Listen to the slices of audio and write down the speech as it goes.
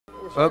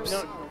Oops.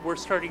 No, we're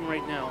starting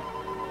right now.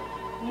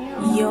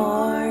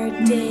 Your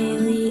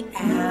daily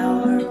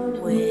hour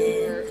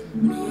with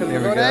me. There we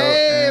go.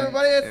 Hey, And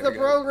everybody, it's there the we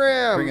go.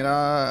 program. Bring it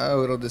on.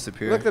 Oh, it'll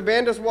disappear. Look, the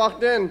band just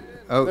walked in.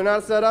 Oh. They're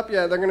not set up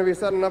yet. They're going to be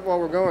setting up while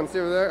we're going. See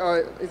over there?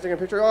 Oh, he's taking a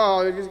picture.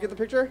 Oh, did you get the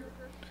picture?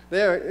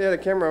 There, yeah, the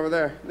camera over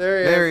there.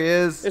 There he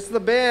is. It's the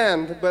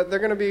band, but they're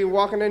going to be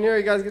walking in here.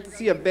 You guys get to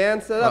see a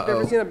band set up.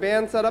 Ever seen a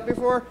band set up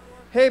before?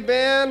 Hey,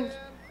 band,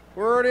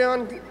 we're already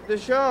on the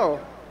show.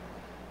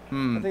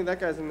 I think that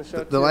guy's in the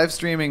show, The live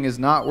streaming is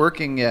not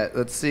working yet.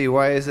 Let's see.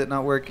 Why is it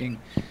not working?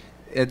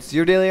 It's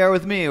Your Daily Hour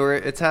with me.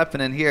 It's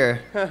happening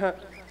here.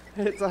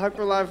 It's a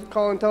Hyper Live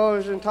call-in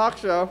television talk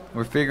show.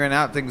 We're figuring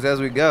out things as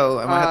we go.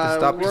 I might have to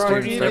stop the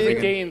stream. Every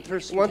day in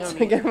Thurston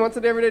County. Once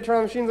a day, every day, turn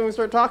on the machines and we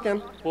start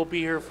talking. We'll be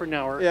here for an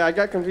hour. Yeah, I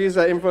got confused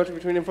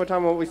between info time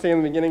and what we say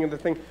in the beginning of the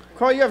thing.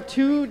 Carl, you have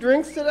 2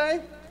 drinks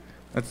today?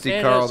 Let's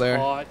see Carl there.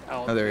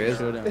 Oh, there he is.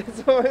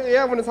 So,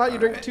 yeah, when it's hot, you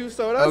drink 2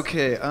 sodas?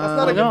 Okay. That's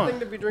not a good thing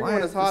to be drinking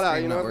when it's hot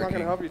out. You know, it's not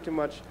going to help you too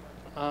much.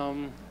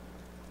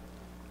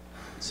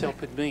 It's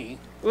helping me.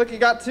 Look, you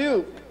got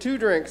 2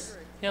 drinks.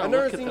 Yeah, I've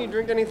never seen you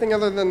drink anything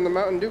other than the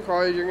Mountain Dew,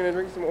 Carl. You're going to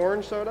drink some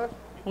orange soda?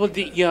 Well,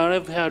 yeah,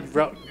 I've had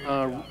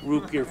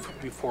root beer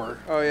before.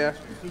 Oh, yeah.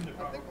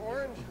 I think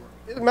orange.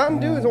 Mountain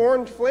Dew is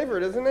orange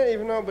flavored, isn't it?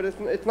 Even though, but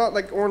it's not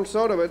like orange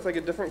soda, but it's like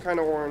a different kind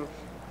of orange.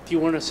 Do you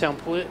want to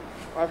sample it?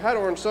 I've had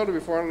orange soda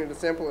before. I don't need to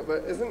sample it,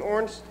 but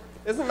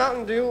isn't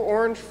Mountain Dew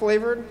orange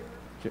flavored?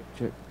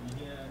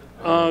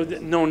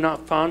 No,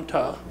 not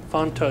Fanta.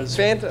 Fanta's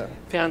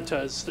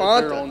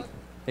their own.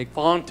 Hey,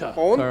 Fanta.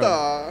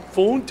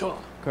 Fanta.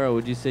 Carl,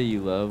 would you say you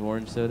love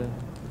orange soda?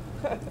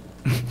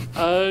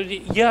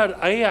 Yeah,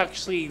 I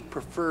actually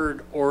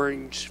preferred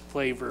orange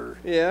flavor.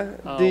 Yeah.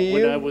 Do you?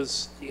 When I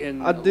was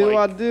in I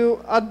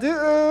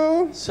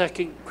do.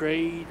 second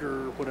grade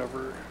or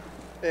whatever.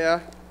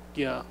 Yeah.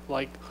 Yeah,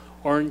 like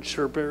orange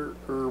sherbet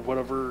or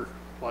whatever,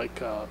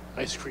 like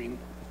ice cream.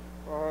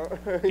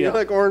 You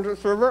like orange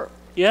sherbet?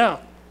 Yeah,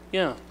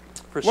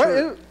 for sure. What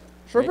is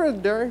sherbet?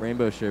 Is dairy?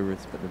 Rainbow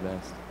sherbet's the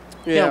best.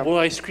 Yeah, well,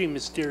 ice cream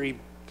is dairy.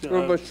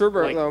 But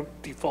sherbet like though.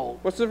 Default.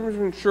 What's the difference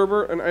between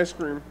sherbet and ice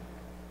cream?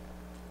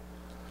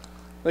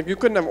 Like you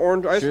couldn't have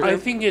orange ice cream. I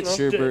think it's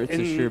sherbet. It's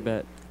a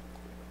sherbet.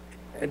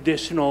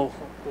 Additional,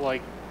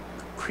 like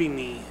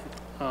creamy.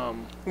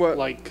 What?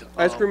 Like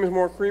ice cream is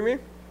more creamy?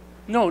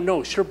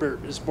 No,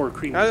 sherbet is more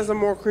creamy. How is it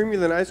more creamy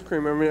than ice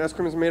cream? I mean, ice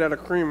cream is made out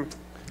of cream.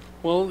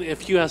 Well,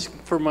 if you ask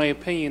for my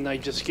opinion, I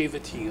just gave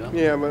it to you.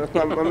 Yeah, but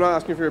I'm not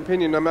asking for your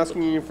opinion. I'm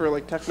asking you for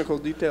like technical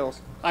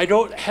details. I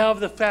don't have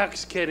the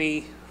facts,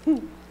 Kenny.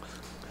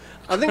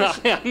 I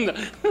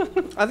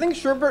think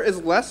sherbet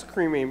is less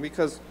creamy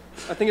because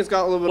I think it's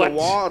got a little bit of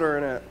water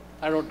in it.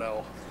 I don't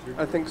know.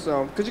 I think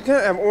so. Because you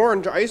can't have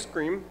orange ice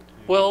cream.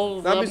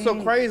 Well, that'd be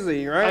so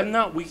crazy, right? I'm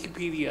not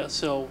Wikipedia,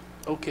 so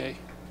okay.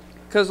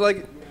 Because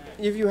like,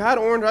 if you had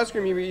orange ice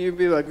cream, you'd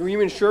be like, you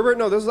mean sherbet?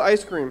 No, this is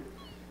ice cream.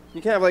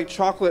 You can't have like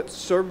chocolate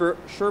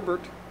sherbet.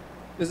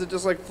 Is it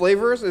just like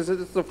flavors? Is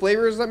it the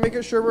flavors that make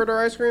it sherbet or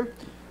ice cream?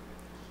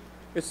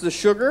 It's the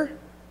sugar.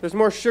 There's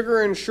more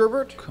sugar in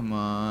sherbet. Come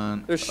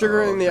on. There's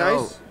sugar in the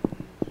ice.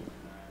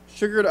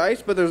 Sugared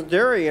ice, but there's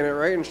dairy in it,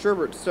 right? And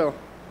sherbet still.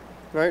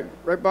 Right,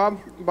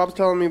 Bob? Bob's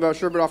telling me about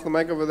sherbet off the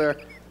mic over there.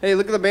 Hey,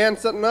 look at the band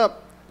setting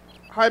up.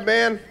 Hi,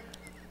 band.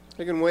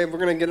 They can wave. We're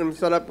going to get them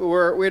set up.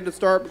 We had to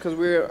start because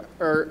we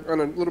are on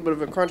a little bit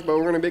of a crunch, but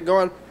we're going to be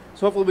going.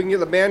 So hopefully we can get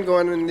the band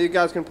going, and you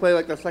guys can play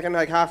like the second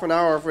like half an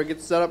hour if we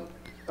get set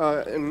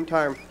up in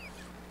time.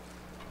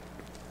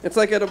 It's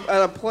like at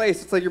a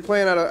place. It's like you're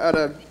playing at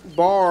a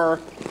bar.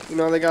 You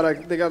know, they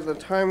got the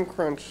time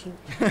crunch.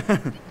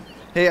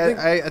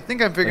 Hey, I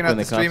think I'm figuring out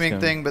the streaming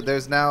thing, but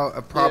there's now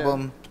a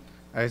problem.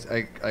 Yeah.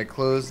 I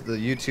closed the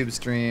YouTube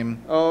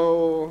stream.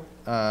 Oh.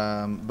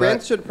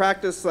 Bands should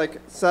practice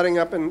like setting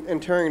up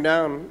and tearing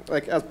down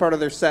like as part of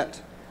their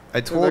set.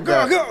 I told like,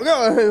 go.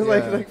 It's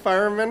like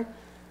firemen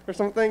or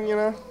something, you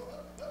know.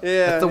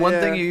 Yeah. That's the one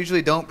thing you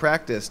usually don't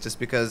practice, just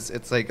because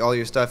it's like all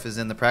your stuff is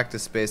in the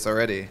practice space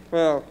already.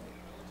 Well.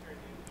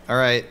 All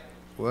right.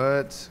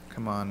 What?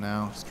 Come on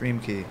now. Stream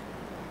key.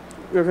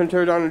 You're gonna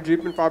tear down a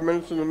Jeep in 5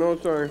 minutes in the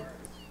military.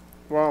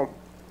 Wow.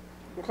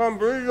 What kind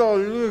of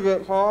burrito do you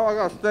get, Paul? I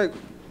got steak.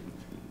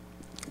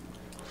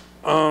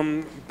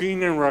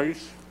 Bean and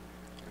rice.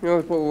 You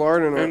know, they put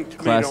lard in it. And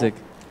tomato. Classic.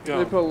 Yeah.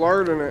 They put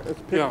lard in it.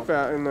 It's pig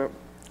fat in it.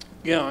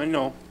 Yeah, I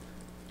know.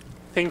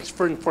 Thanks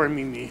for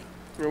informing me.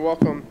 You're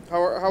welcome.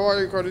 How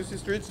are you, Carl? Do you see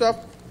street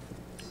stuff?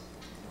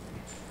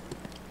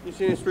 You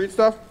see any street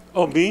stuff?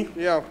 Oh, me?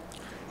 Yeah.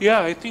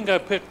 Yeah, I think I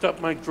picked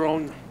up my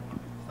drone.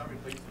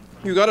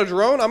 You got a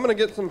drone? I'm gonna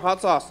get some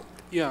hot sauce.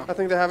 Yeah. I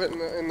think they have it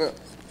in the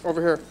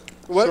over here.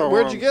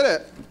 Where'd you get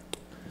it?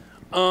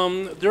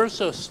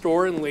 There's a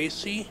store in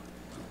Lacey.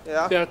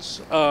 Yeah.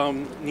 That's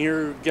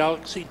near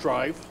Galaxy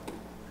Drive,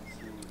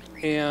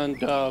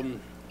 and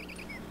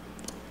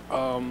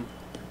I'll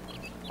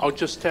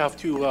just have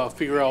to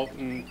figure out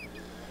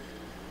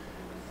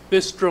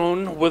this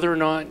drone, whether or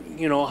not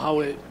how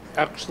it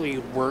actually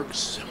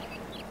works.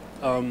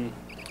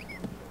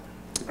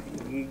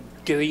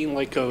 getting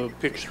like a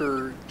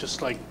picture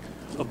just like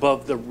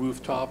above the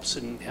rooftops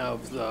and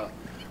have the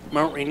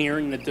Mount Rainier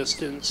in the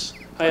distance.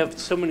 I have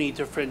so many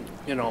different,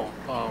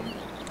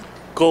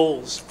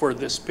 goals for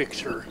this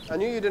picture. I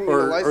knew you didn't need a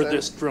license. Or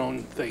this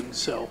drone thing,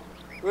 so.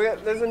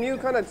 There's a new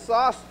kind of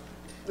sauce.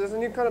 There's a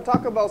new kind of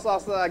Taco Bell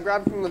sauce that I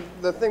grabbed from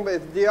the thing, but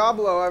it's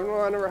Diablo.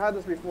 I never had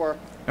this before.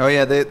 Oh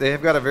yeah, they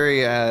have got a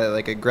very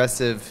like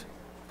aggressive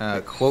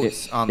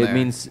quotes on there. It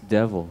means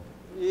devil.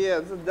 Yeah,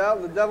 it's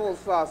the devil's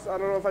sauce. I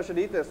don't know if I should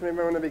eat this. Maybe I'm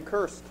going to be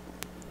cursed.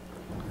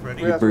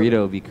 Your burrito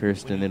will be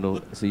cursed, and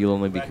you'll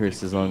only be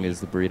cursed as long as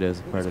the burrito is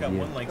a part of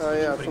you. Oh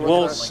yeah.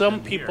 Well,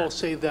 some people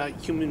say that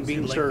human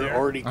beings are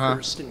already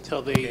cursed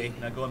until they,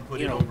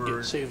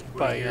 get saved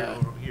by,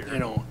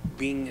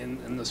 being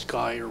in the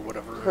sky or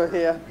whatever.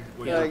 Yeah.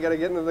 You gotta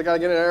get in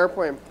an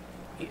airplane.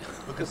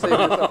 To save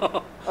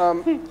yourself.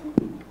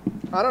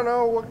 I don't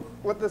know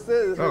what this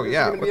is. Oh is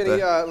yeah. Gonna be any,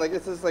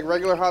 is this like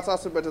regular hot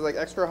sauce, but it's like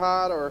extra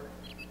hot or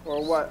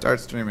what? Start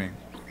streaming.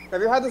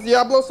 Have you had this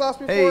Diablo sauce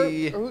before?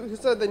 Hey. Who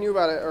said they knew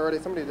about it already?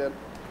 Somebody did.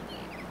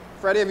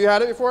 Freddie, have you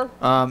had it before?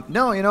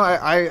 No,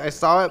 I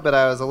saw it, but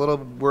I was a little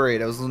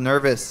worried. I was a little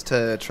nervous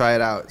to try it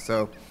out,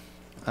 so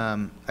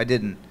I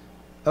didn't.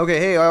 Okay,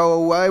 hey,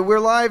 we're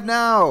live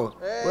now.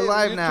 Hey, we're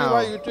live YouTube, now.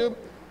 Hi, YouTube.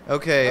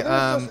 Okay.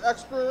 I think it's just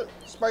extra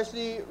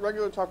spicy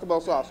regular Taco Bell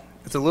sauce.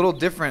 It's a little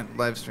different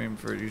live stream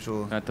for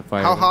usual. Not the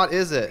fire. How hot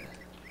is it?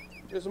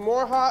 It's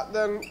more hot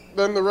than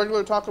the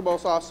regular Taco Bell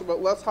sauce,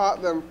 but less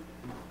hot than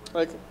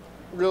like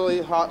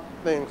really hot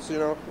things, It's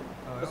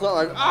not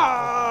like,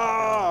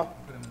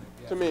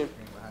 to me.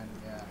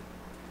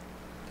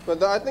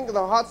 But I think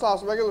the hot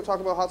sauce, regular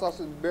Taco Bell hot sauce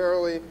is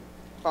barely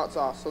hot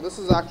sauce. So this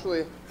is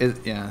actually...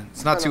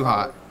 It's not too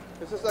hot.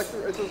 It's just a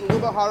little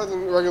bit hotter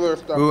than regular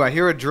stuff. Ooh, I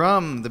hear a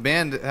drum. The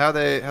band,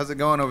 how's it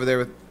going over there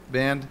with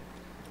band?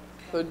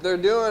 They're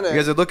doing it. You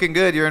guys are looking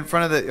good. You're in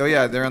front of the... Oh,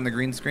 yeah, they're on the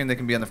green screen. They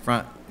can be on the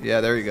front.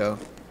 Yeah, there you go.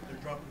 They're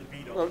dropping the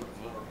beat on the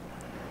floor.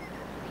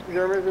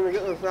 Jeremy's going to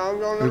get the sound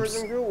going and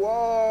everything, too?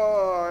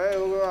 Whoa, hey,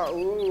 look at that.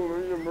 Ooh,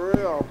 medium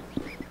burrito.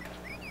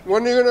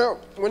 When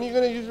are you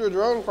gonna use your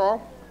drone,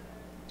 Carl?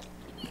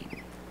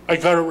 I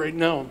got it right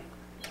now.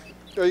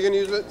 Are you going to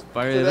use it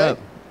Fire today? it up.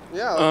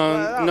 Yeah. Let's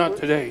try it out. Not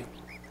today.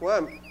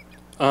 When?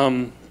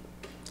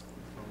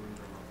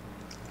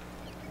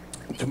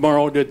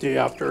 Tomorrow, the day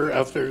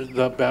after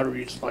the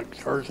battery's like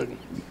charging.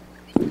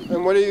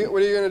 And what are you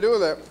going to do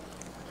with it?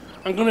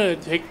 I'm gonna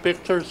take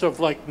pictures of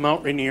like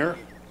Mount Rainier.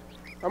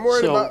 I'm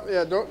worried about, are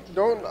you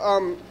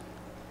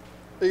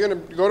going to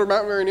go to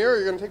Mount Rainier or are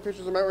you going to take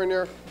pictures of Mount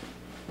Rainier?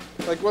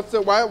 Like, why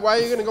are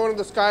you going to go into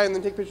the sky and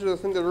then take pictures of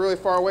things that are really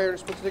far away? Or are you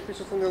supposed to take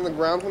pictures of things on the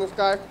ground from the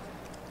sky?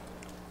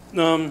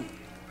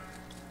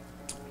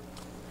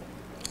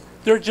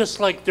 They're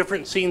just like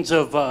different scenes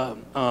of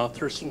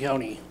Thurston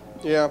County.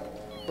 Yeah.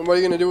 And what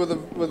are you going to do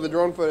with the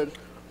drone footage?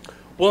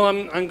 Well,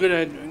 I'm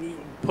going to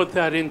put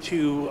that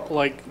into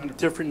like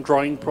different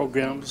drawing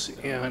programs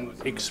and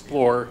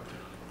explore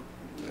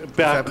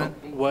back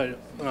what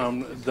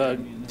the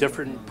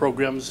different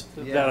programs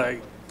that I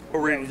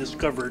already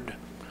discovered,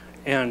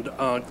 and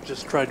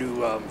just try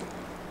to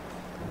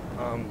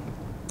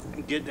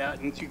get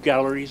that into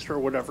galleries or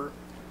whatever.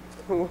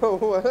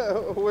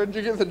 Where'd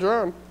you get the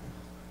drone?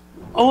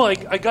 Oh, I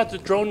got the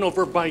drone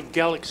over by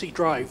Galaxy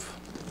Drive.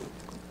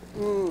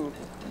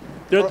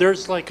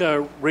 There's like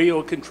a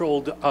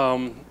radio-controlled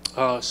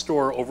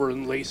store over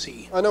in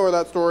Lacey. I know where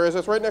that store is.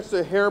 It's right next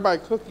to Hair by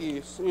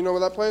Cookies. You know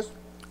where that place?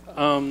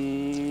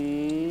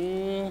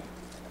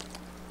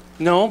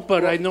 No,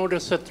 but I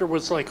noticed that there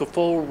was like a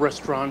full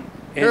restaurant.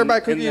 Hair by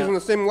Cookies in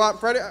the same lot.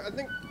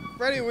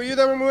 Freddie, were you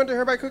there when we went to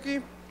Hair by Cookie?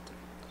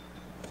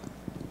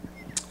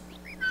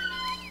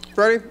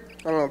 Freddie?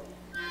 I don't know.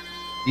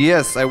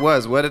 Yes, I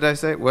was. What did I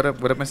say? What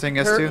am I saying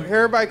yes to?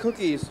 Hair by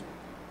Cookies.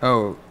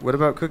 Oh, what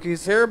about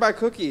cookies? Hair by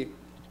Cookie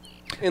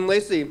in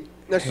Lacey,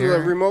 next to the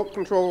remote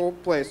control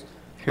place.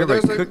 Hair by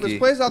Cookie. This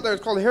place out there is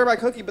called Hair by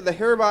Cookie, but the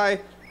Hair by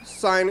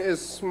sign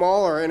is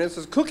smaller, and it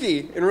says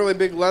Cookie in really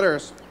big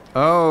letters.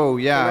 Oh,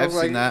 yeah, I've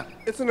seen that.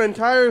 It's an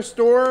entire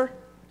store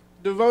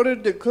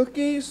devoted to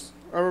cookies.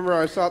 I remember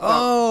I saw that.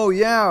 Oh,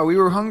 yeah, we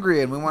were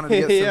hungry, and we wanted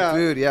to get some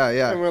food.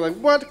 Yeah. And we're like,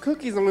 what,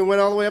 cookies? And we went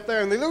all the way up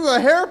there, and this is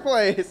a hair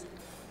place.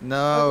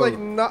 No.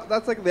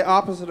 That's like the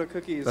opposite of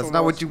cookies. That's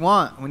not what you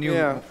want when you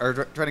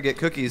are trying to get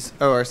cookies.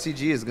 Oh, our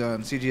CG is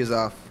gone. CG is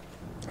off.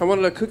 I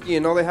wanted a cookie,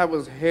 and all they had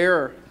was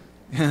hair.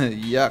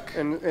 Yuck.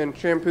 And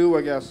shampoo,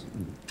 I guess.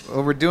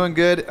 Well, we're doing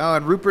good. Oh,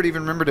 and Rupert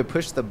even remembered to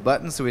push the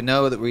button, so we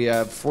know that we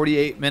have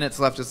 48 minutes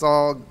left. It's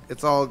all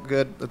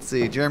good. Let's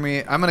see,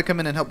 Jeremy. I'm gonna come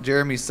in and help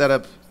Jeremy set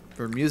up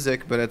for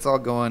music, but it's all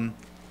going.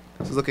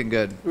 It's looking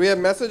good. Do we have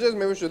messages?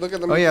 Maybe we should look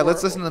at them. Oh yeah,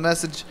 let's listen to the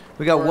message.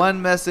 We got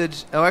one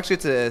message. Oh, actually,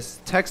 it's a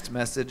text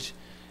message.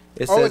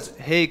 It says,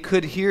 "Hey,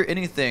 could hear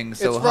anything."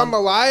 So it's from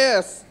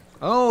Elias.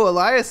 Oh,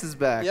 Elias is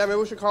back. Yeah, maybe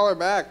we should call her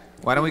back.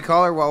 Why don't we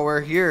call her while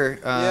we're here?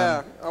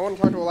 Yeah, I want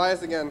to talk to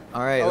Elias again.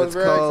 All right, let's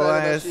call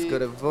Elias. Go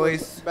to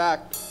voice.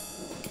 Back.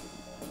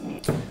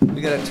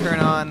 We gotta turn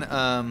on.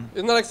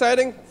 Isn't that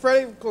exciting,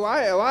 Freddie?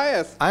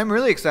 Elias. I'm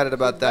really excited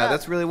about that.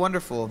 That's really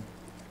wonderful.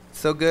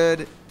 So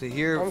good to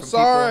hear I'm from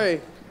sorry.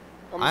 people.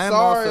 I'm I am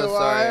sorry, also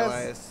sorry, Elias.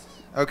 Elias.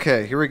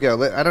 Okay, here we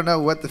go. I don't know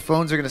what the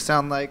phones are going to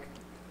sound like.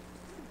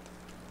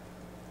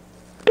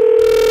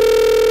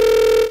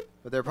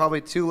 But they're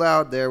probably too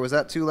loud there. Was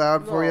that too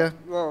loud for you?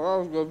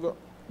 No, that was good.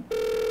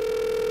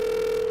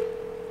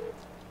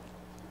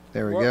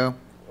 There we What? go.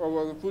 Oh,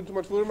 well, too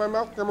much food in my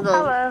mouth? Come on,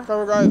 guys.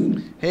 Hello. Come on,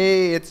 guys.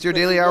 Hey, it's your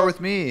daily hour with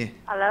me.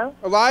 Hello?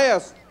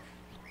 Elias,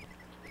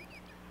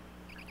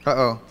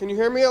 Uh-oh. can you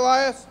hear me,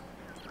 Elias?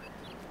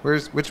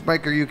 Which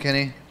mic are you,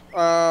 Kenny?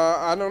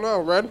 I don't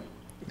know. Red?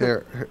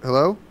 There.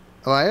 Hello?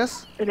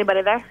 Elias?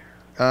 Anybody there?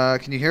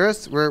 Can you hear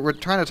us? We're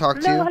trying to talk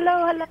to you.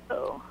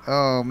 Hello.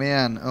 Oh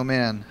man.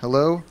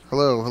 Hello?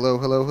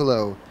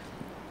 Hello.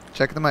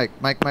 Check the mic.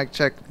 Mic,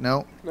 check.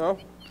 No. No?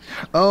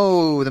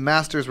 Oh, the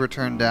masters were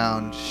turned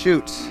down.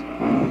 Shoot.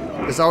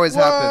 This always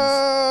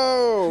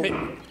happens.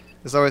 Whoa!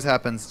 This always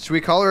happens. Should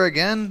we call her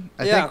again?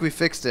 I Yeah. think we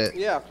fixed it.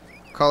 Yeah.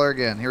 Call her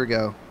again. Here we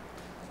go.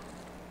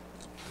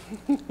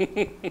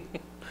 Here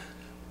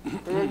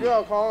we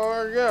go. Call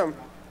her again.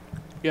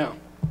 Yeah.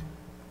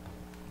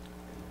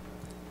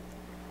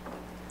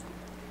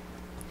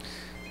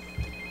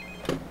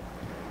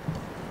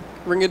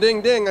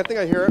 Ring-a-ding-ding. I think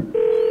I hear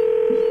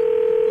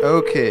it.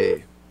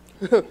 Okay.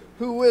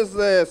 Who is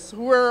this?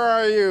 Where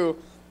are you?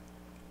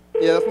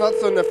 Yeah, that's not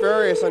so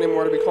nefarious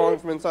anymore to be calling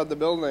from inside the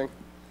building.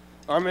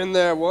 I'm in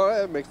there.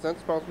 What? It makes sense.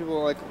 Most people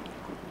are like,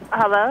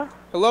 Hello?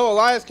 hello,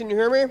 Elias, can you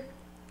hear me?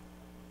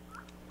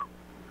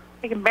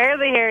 I can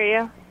barely hear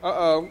you.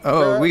 Uh-oh.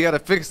 Oh, we gotta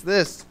fix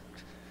this.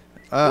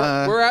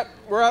 We're at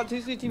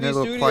TCTV a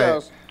little Studios.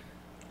 quiet.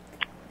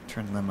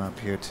 Turn them up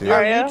here too. Yeah,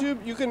 Are ya?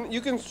 YouTube.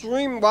 You can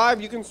stream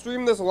live. You can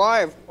stream this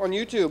live on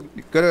YouTube.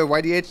 Go to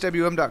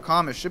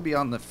YDHWM.com. It should be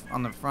on the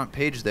front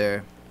page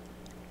there.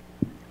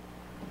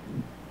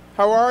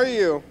 How are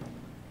you?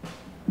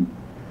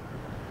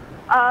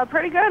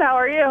 Pretty good. How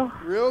are you?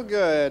 Real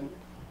good.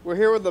 We're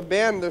here with the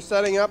band. They're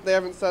setting up. They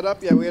haven't set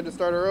up yet. We had to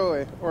start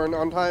early, or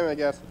on time, I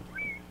guess.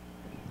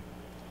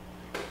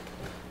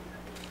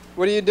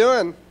 What are you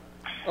doing,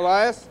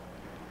 Elias?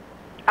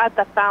 At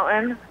the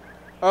fountain.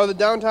 Oh, the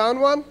downtown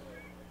one?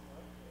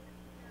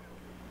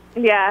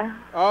 Yeah.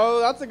 Oh,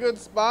 that's a good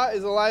spot.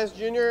 Is Elias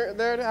Jr.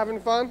 there having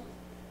fun?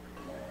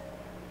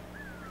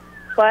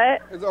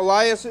 What? Is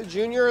Elias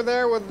Jr.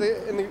 there with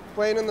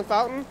playing in the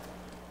fountain?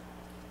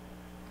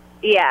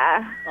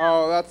 Yeah.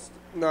 Oh, that's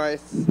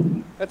nice.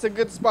 That's a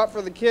good spot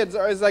for the kids.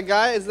 Is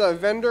the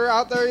vendor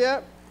out there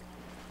yet?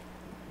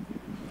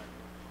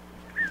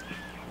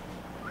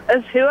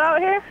 Is who out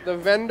here? The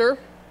vendor.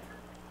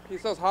 He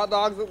sells hot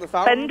dogs at the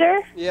fountain. Vendor?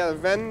 Yeah, the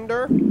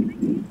vendor.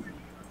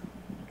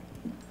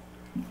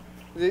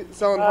 Is he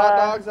selling hot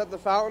dogs at the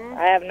fountain?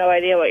 I have no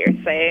idea what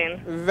you're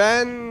saying.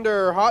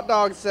 Vendor, hot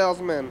dog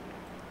salesman.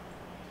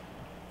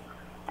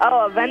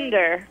 Oh, a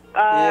vendor.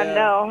 Yeah.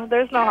 No.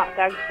 There's no hot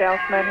dog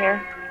salesman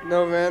here.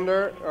 No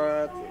vendor?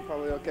 Oh, that's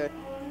probably okay.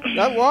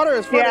 That water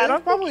is funny. Yeah, I It's don't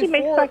think probably he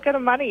makes that good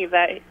of money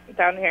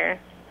down here.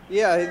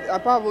 Yeah,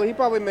 he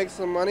probably makes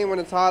some money when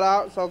it's hot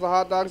out. Sells the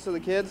hot dogs to the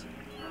kids.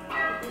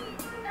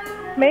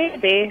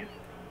 Maybe.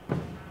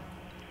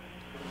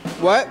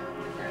 What?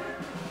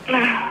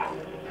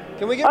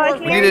 Can we get more? I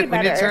We need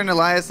to turn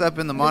Elias up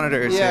in the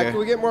monitors Yeah, here. can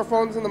we get more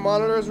phones in the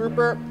monitors,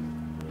 Rupert?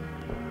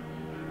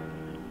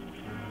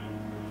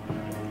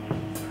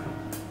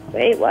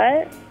 Wait,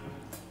 what?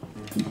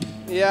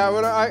 Yeah,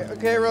 I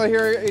can't really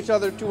hear each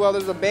other too well.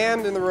 There's a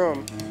band in the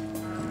room.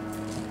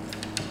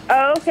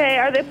 Oh, okay.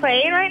 Are they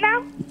playing right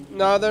now?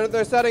 No,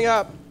 they're setting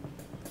up.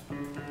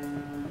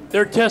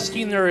 They're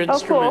testing their Oh,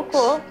 instruments.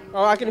 cool.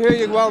 Oh, I can hear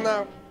you well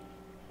now.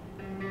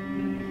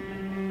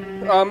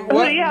 Who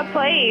What? do you have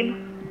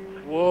playing?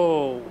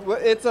 Whoa.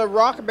 It's a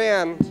rock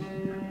band.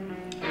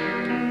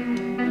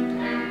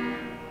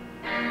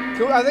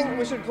 I think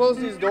we should close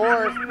these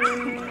doors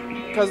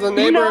because the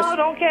neighbors. No,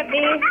 don't get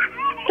me.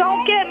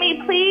 Don't get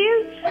me,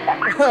 please.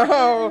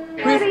 Oh,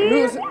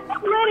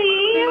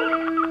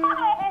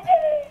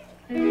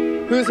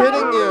 who's hitting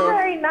Oh, you?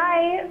 very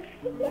nice.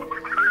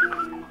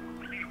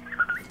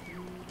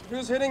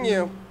 Who's hitting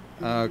you?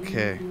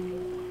 Okay.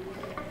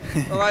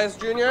 Elias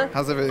Jr.?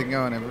 How's everything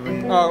going,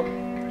 everybody? Oh,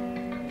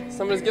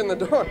 somebody's getting the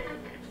door.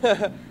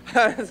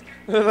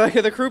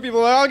 The crew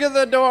people, I'll get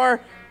the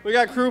door. We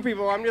got crew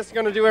people. I'm just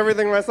going to do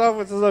everything myself,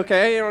 which is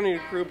okay. You don't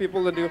need crew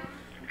people to do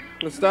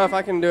the stuff.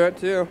 I can do it,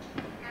 too.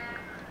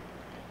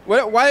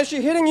 Why is she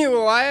hitting you,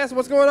 Elias?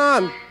 What's going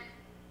on?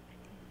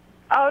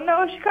 Oh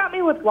no, she caught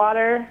me with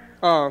water.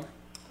 Oh.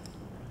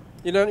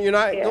 You're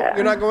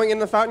not going in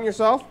the fountain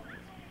yourself?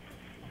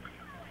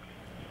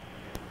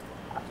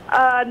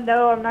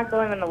 No, I'm not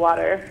going in the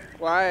water.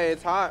 Why?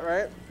 It's hot,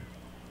 right?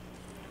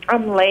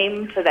 I'm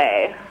lame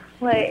today.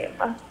 Lame.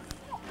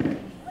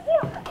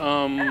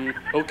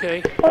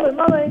 Okay. Holy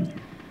moly.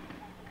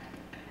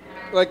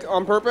 Like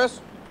on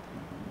purpose?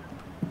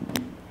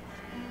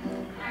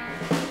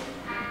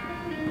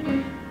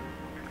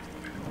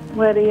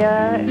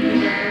 Lydia, I'm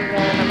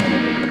gonna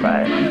think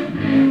about it.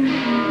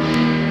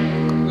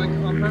 Like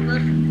on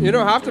purpose? You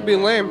don't have to be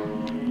lame.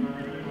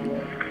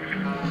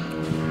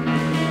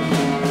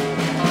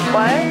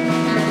 What?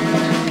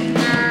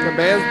 The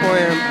band's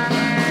playing.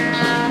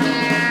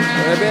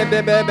 Bam,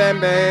 bam, bam, bam,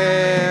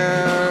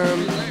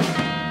 bam.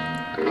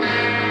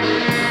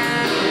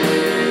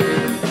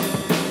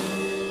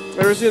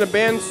 Ever seen a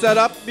band set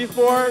up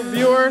before,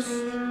 viewers?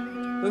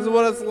 This is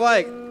what it's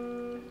like.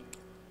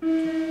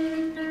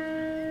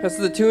 This is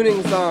the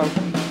tuning song.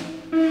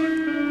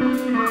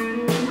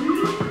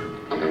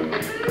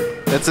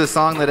 That's a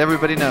song that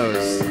everybody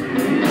knows.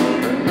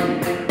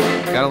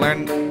 Gotta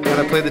learn how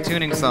to play the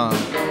tuning song.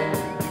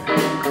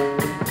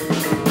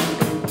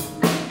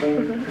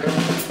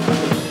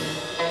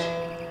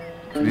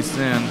 Pretty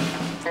soon.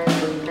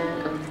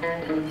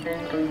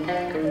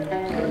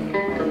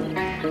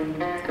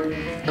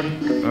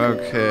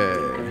 Okay.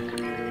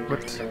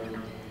 What?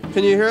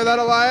 Can you hear that,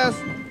 Elias?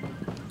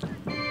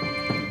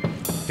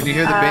 Can you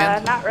hear the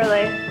band? Not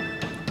really.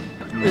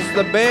 It's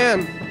the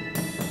band.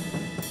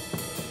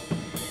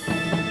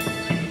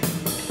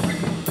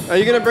 Are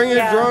you gonna bring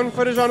your drone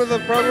footage onto the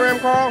program,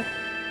 Carl?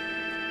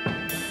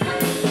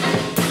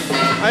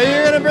 Are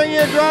you gonna bring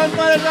your drone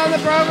footage on the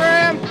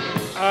program?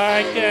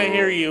 I can't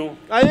hear you.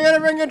 Are you gonna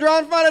bring your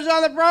drone footage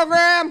on the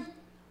program?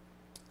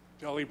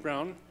 Charlie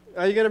Brown?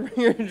 Are you gonna bring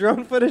your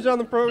drone footage on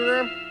the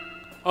program?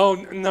 Oh,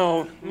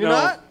 no. You're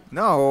not?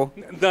 No.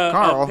 The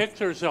Carl.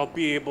 pictures I'll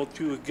be able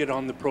to get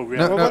on the program.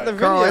 No, What about the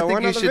Carl, video? I Why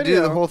think you not the should do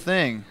video? the whole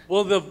thing.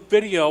 Well, the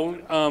video,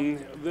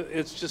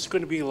 it's just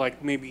going to be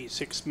like maybe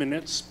 6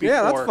 minutes before.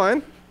 Yeah, that's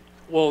fine.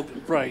 Well,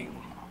 right.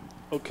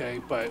 Okay,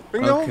 but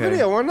Bring the whole Okay.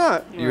 video. Why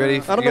not? You ready?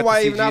 I don't know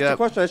why I even asked the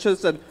question. I should have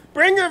said,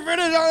 bring your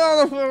footage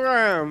on the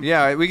program.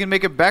 Yeah, we can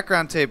make a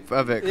background tape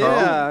of it, Carl.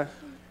 Yeah.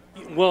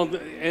 well,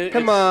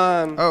 Come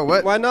on. Oh,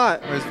 what? Why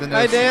not? Where's the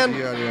Hi, no Dan.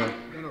 CD audio?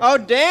 Oh,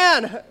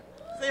 Dan.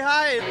 Say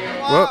hi.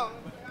 Wow.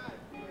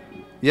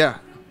 Yeah.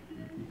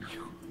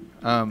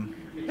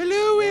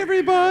 Hello,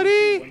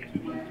 everybody.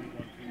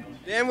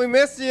 Dan, we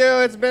missed you.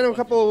 It's been a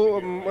couple.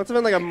 What's it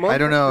been like a month? I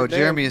don't know. for Dan?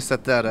 Jeremy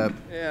set that up.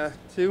 Yeah,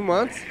 2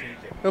 months.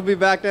 He'll be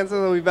back then,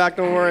 so he'll be back.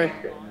 Don't worry.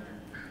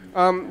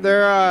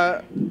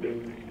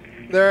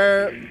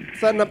 They're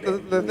setting up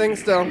the thing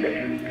still.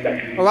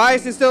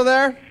 Elias, you still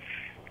there?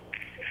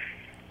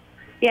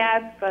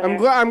 Yeah, but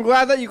I'm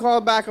glad that you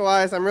called back,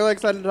 Elias. I'm really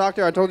excited to talk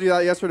to you. I told you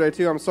that yesterday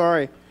too. I'm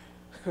sorry.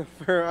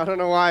 I don't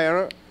know why. I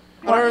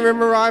don't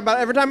remember why, but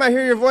every time I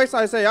hear your voice,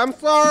 I say, I'm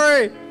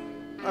sorry.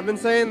 I've been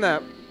saying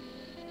that.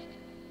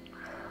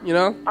 You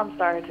know? I'm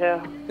sorry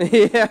too.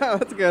 Yeah,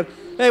 that's good.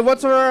 Hey,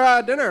 what's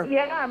for dinner?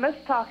 Yeah, I miss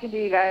talking to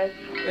you guys.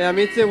 Yeah,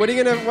 me too. What are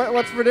you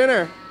what's for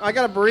dinner? I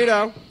got a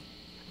burrito.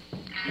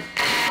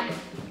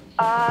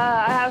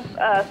 I have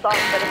salt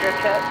and vinegar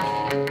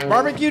chips.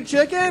 Barbecue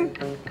chicken?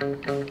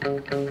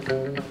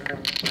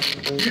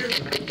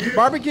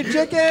 Barbecue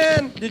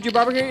chicken! Did you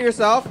barbecue it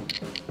yourself?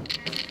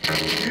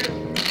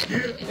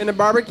 In a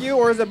barbecue,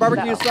 or is it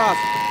barbecue sauce?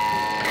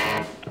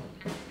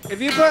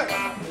 If you put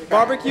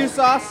barbecue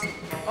sauce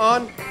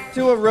on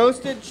to a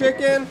roasted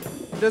chicken,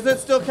 does it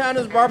still count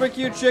as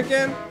barbecue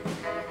chicken?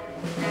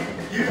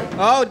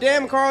 Oh,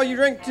 damn, Carl, you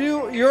drank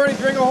two. You already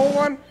drank a whole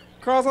one?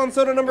 Carl's on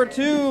soda number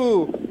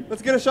 2.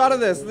 Let's get a shot of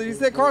this. You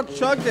said Carl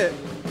chugged it.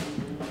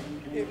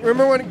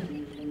 Remember when?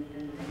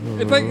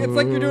 It's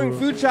like you're doing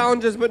food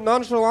challenges, but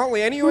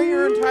nonchalantly. And you ate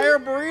your entire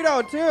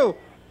burrito too.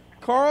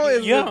 Carl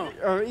is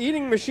an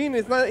eating machine.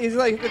 It's not. He's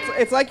like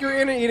it's like you're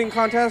in an eating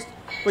contest,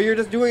 but you're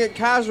just doing it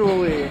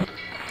casually.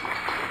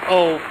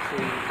 Oh,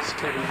 please,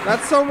 Teddy.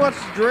 That's so much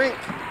drink.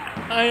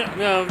 Can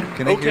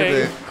I okay.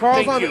 hear the...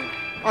 Carl's Thank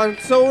on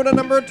soda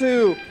number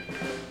 2.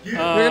 You're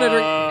gonna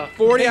drink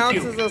 40 thank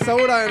ounces you. of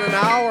soda in an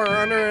hour,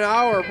 under an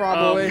hour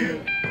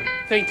probably.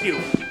 Thank you.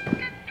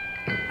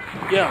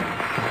 Yeah.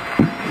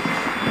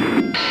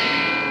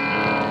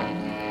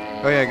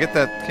 Oh, yeah, get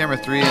that camera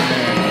 3 in there.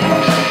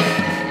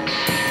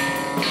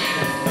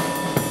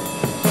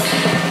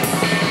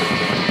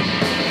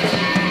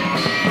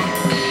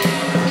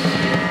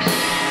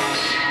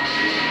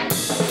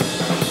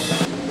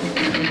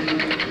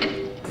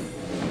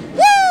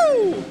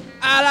 Woo!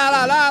 Ah, la,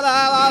 la, la, la,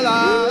 la,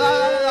 la,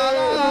 la, la,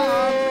 la.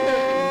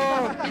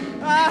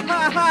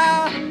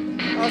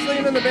 I was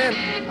singing in the band.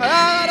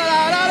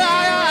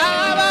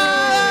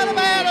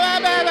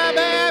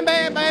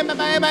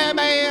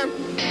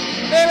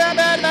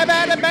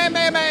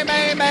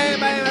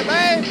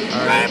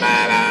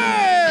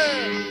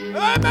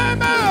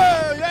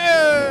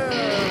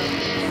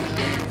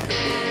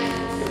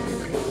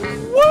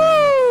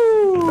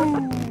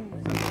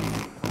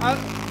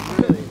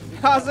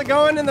 How's it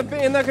going in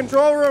the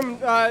control room,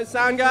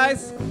 sound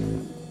guys?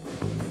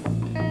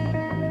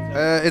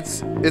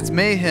 It's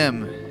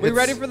mayhem. We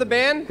ready for the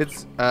band?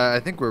 It's. I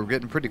think we're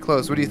getting pretty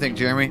close. What do you think,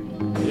 Jeremy?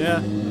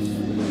 Yeah.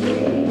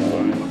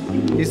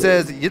 He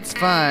says it's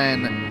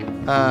fine.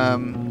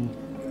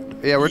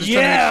 Yeah, we're just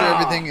trying to make sure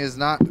everything is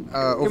not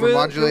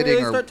overmodulating.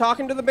 Can we start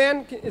talking to the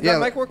band? Is that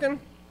mic working?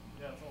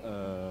 It's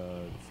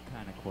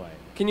kind of quiet.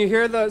 Can you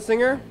hear the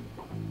singer?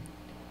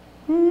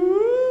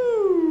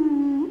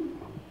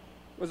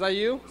 Was that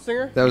you,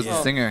 singer? That was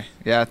the singer.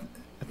 Yeah,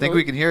 I think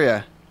we can hear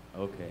you.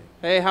 Okay.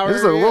 Hey, how are you?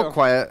 This is a little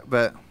quiet,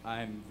 but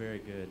I'm very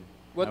good.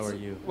 What's, How are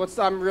you?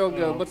 I'm real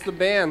good. What's the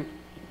band?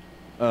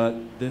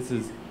 This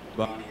is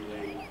Bonnie.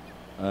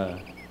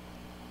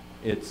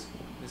 This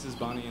is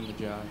Bonnie and the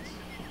Jots.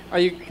 Are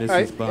you? This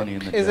is Bonnie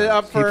and the Is it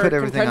Jots. up He for put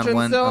everything on contention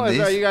one- still? on Are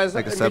these? you guys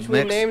Like a in sub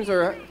between mix? names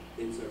or?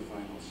 It's our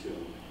final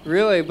show.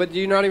 Really? But do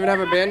you not even have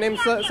a band name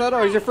set?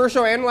 Oh, is your first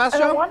show and last I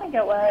don't show? want to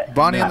get wet.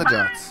 Bonnie and the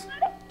Jots.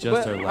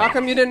 Just our But last. how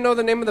come you didn't know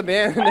the name of the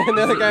band? And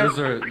the other guy. This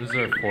is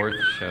our fourth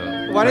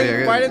show. Why Oh, did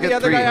yeah, why did get the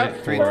other three, guy like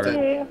have, three instead.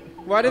 Okay.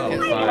 why did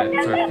It's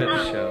our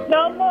fifth show.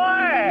 No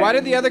more. why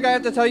did the other guy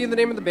have to tell you the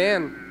name of the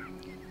band?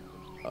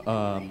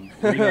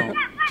 We don't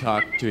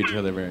talk to each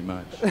other very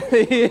much.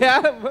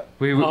 Yeah. but-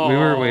 We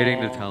were waiting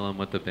to tell him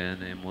what the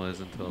band name was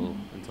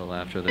until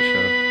after the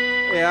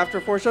show. Yeah. After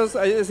 4 shows,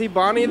 is he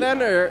Bonnie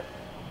then, or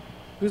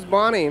who's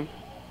Bonnie?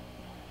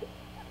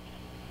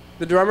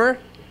 The drummer.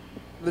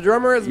 The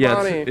drummer is Yeah,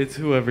 Bonnie. it's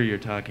whoever you're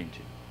talking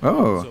to.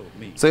 Oh. So,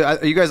 me. So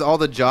are you guys all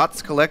the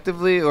Jots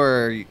collectively,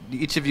 or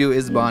each of you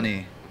is Bonnie?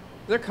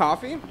 Is there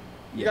coffee?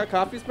 You got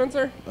coffee,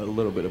 Spencer? A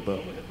little bit of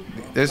both.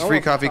 There's I free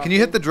want some coffee. Can you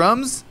hit the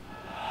drums?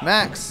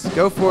 Max,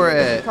 go for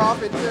it.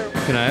 Coffee too.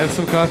 Can I have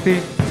some coffee?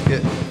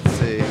 Let's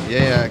see.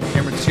 Yeah,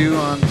 camera 2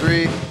 on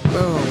 3.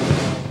 Boom.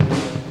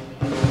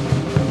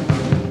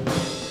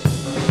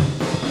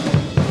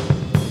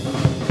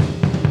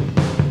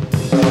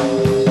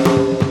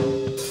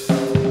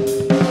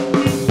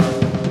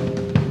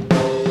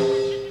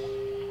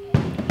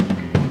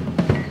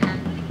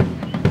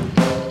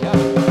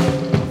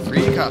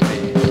 Free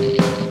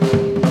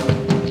coffee.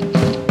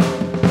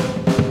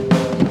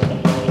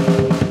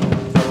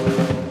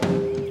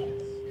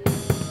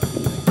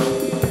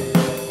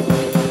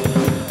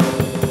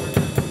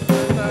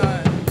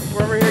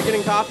 We're over here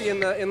getting coffee in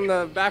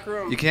the back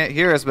room. You can't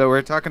hear us, but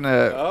we're talking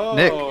to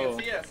Nick. You can't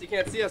see us. You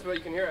can't see us, but you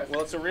can hear us.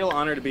 Well, it's a real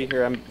honor to be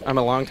here. I'm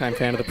a longtime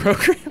fan of the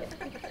program.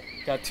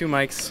 Got 2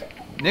 mics.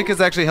 Nick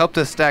has actually helped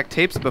us stack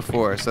tapes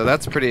before, so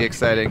that's pretty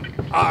exciting.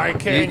 I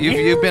can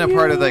You've been a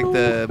part of like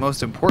the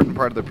most important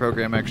part of the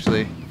program,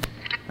 actually.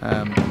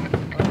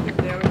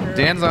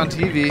 Dan's on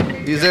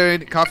TV. Is there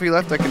any coffee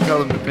left? I can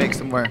tell them to make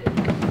some more.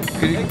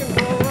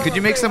 Could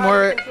you make some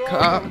more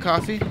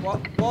coffee?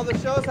 While the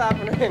show's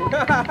happening.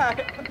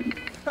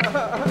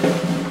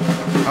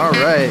 All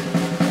right,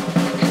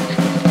 This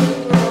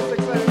is the most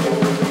exciting thing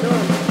we've been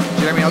doing.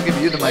 Jeremy, I'll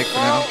give you the mic for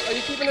now. Paul, are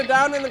you keeping it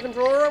down in the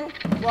control room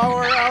while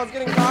I was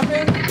getting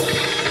coffee?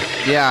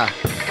 Yeah.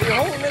 Are you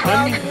holding it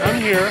down?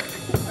 I'm here.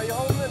 Are you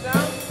holding it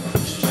down?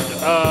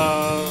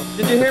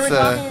 Did you hear me It's,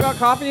 talking about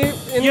coffee?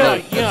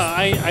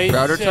 I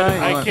Router said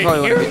time? I You can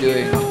probably hear want to be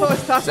doing I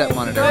was talking set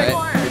monitor, right?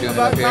 You're doing it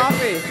about up here.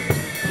 coffee.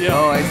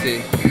 Oh, I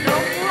see.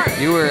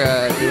 You were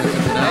doing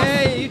something else.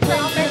 Hey, you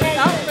changed your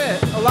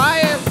outfit.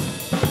 Elias!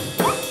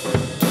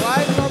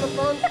 Elias is on the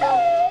phone still.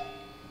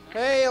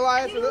 Hey,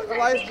 Elias. Is it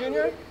Elias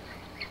Jr.?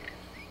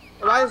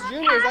 Elias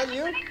Jr., is that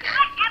you?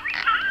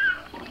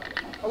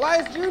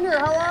 Elias Jr.,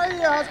 how are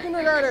you? How's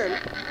kindergarten?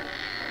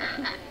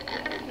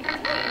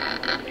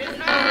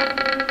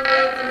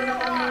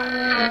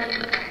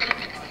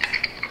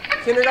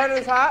 Kindergarten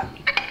is hot?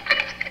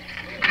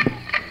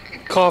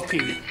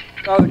 coffee.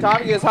 Oh, the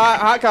coffee is hot.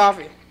 Hot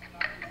coffee.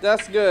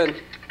 That's good.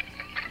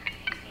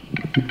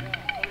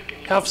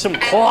 Have some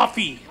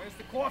coffee. Where's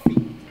the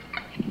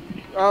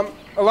coffee?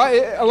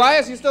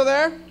 Elias, you still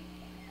there?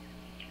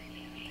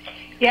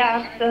 Yeah,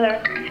 I'm still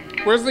there.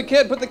 Where's the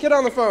kid? Put the kid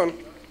on the phone.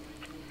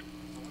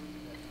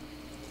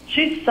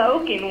 She's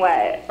soaking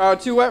wet. Oh,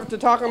 too wet to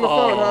talk on the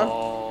phone,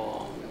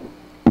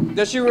 huh?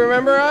 Does she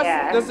remember us?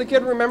 Yeah. Does the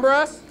kid remember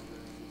us?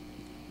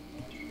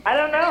 I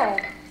don't know.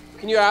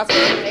 Can you ask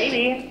her?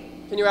 Maybe.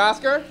 Can you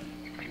ask her?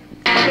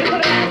 They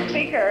put it on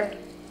speaker.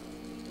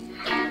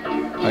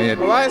 Oh yeah.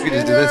 Elias We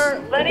just do this.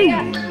 Jr.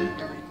 Lydia.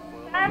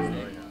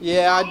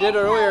 Yeah, I did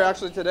earlier,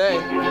 actually today.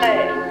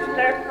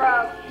 They're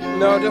from.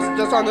 No,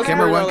 just on this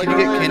Camera video, one, can you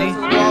get earlier, Kenny? this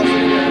is while I was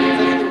sitting there, I didn't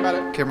say anything about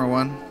it. Camera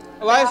 1.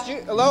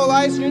 Hello,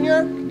 Elias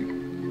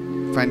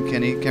Jr.? Find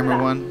Kenny. Camera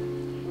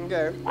 1.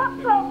 Okay.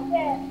 What's over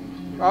there?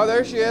 Oh,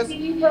 there she is.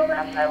 TV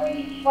program that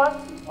we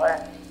watched before.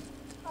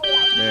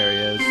 There he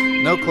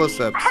is. No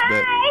close-ups,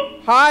 but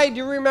Hi, do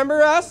you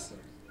remember us?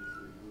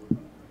 I'm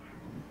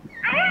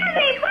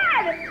having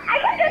fun.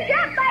 I got to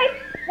drop my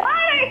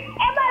water in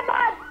my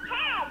mom's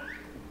head.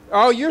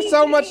 Oh,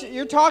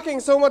 you're talking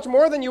so much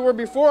more than you were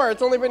before.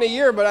 It's only been a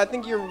year, but I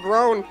think you've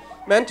grown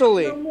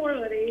mentally. No more,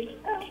 Lydia.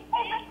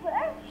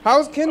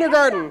 How's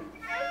kindergarten?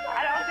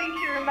 I don't think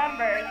she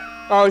remembers.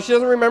 Oh, she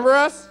doesn't remember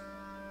us?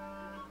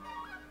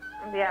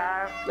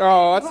 Yeah.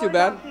 Oh, that's too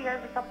bad. I've talked to you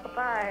guys a couple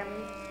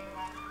times.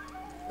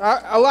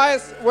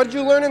 Elias, what did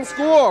you learn in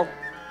school?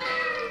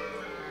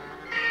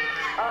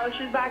 Oh,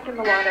 she's back in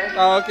the water.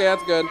 Oh, okay,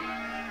 that's good.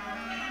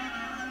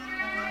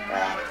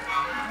 Yeah.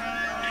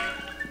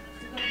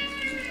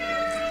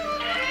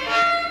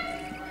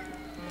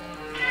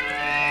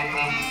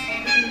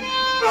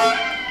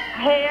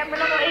 Hey, I'm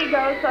gonna let you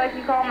go so I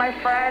can call my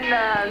friend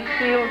and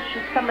see if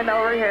she's coming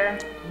over here.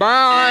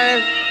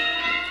 Bye.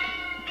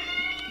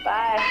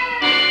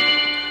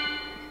 Bye.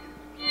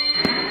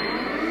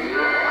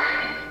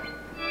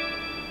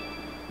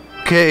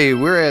 Okay,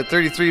 we're at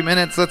 33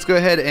 minutes. Let's go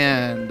ahead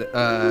and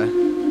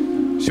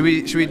should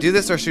we do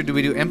this or should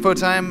we do info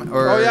time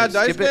or Oh, yeah,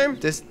 dice skip game?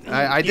 it?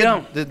 I did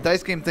Yeah. the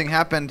dice game thing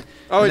happened.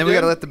 Oh, and it then we did?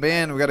 gotta let the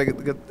band. We gotta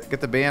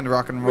get the band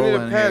rock and We need roll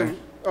a in pen. here.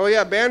 Oh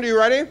yeah, band, are you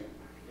ready?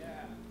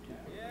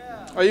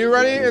 Yeah. Are you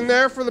ready in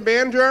there for the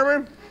band,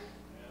 Jeremy?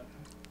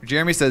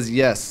 Jeremy says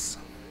yes.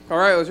 All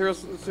right, let's hear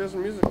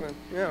some music then.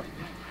 Yeah.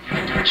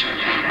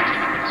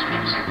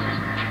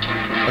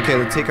 Okay,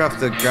 let's take off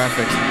the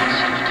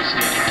graphics.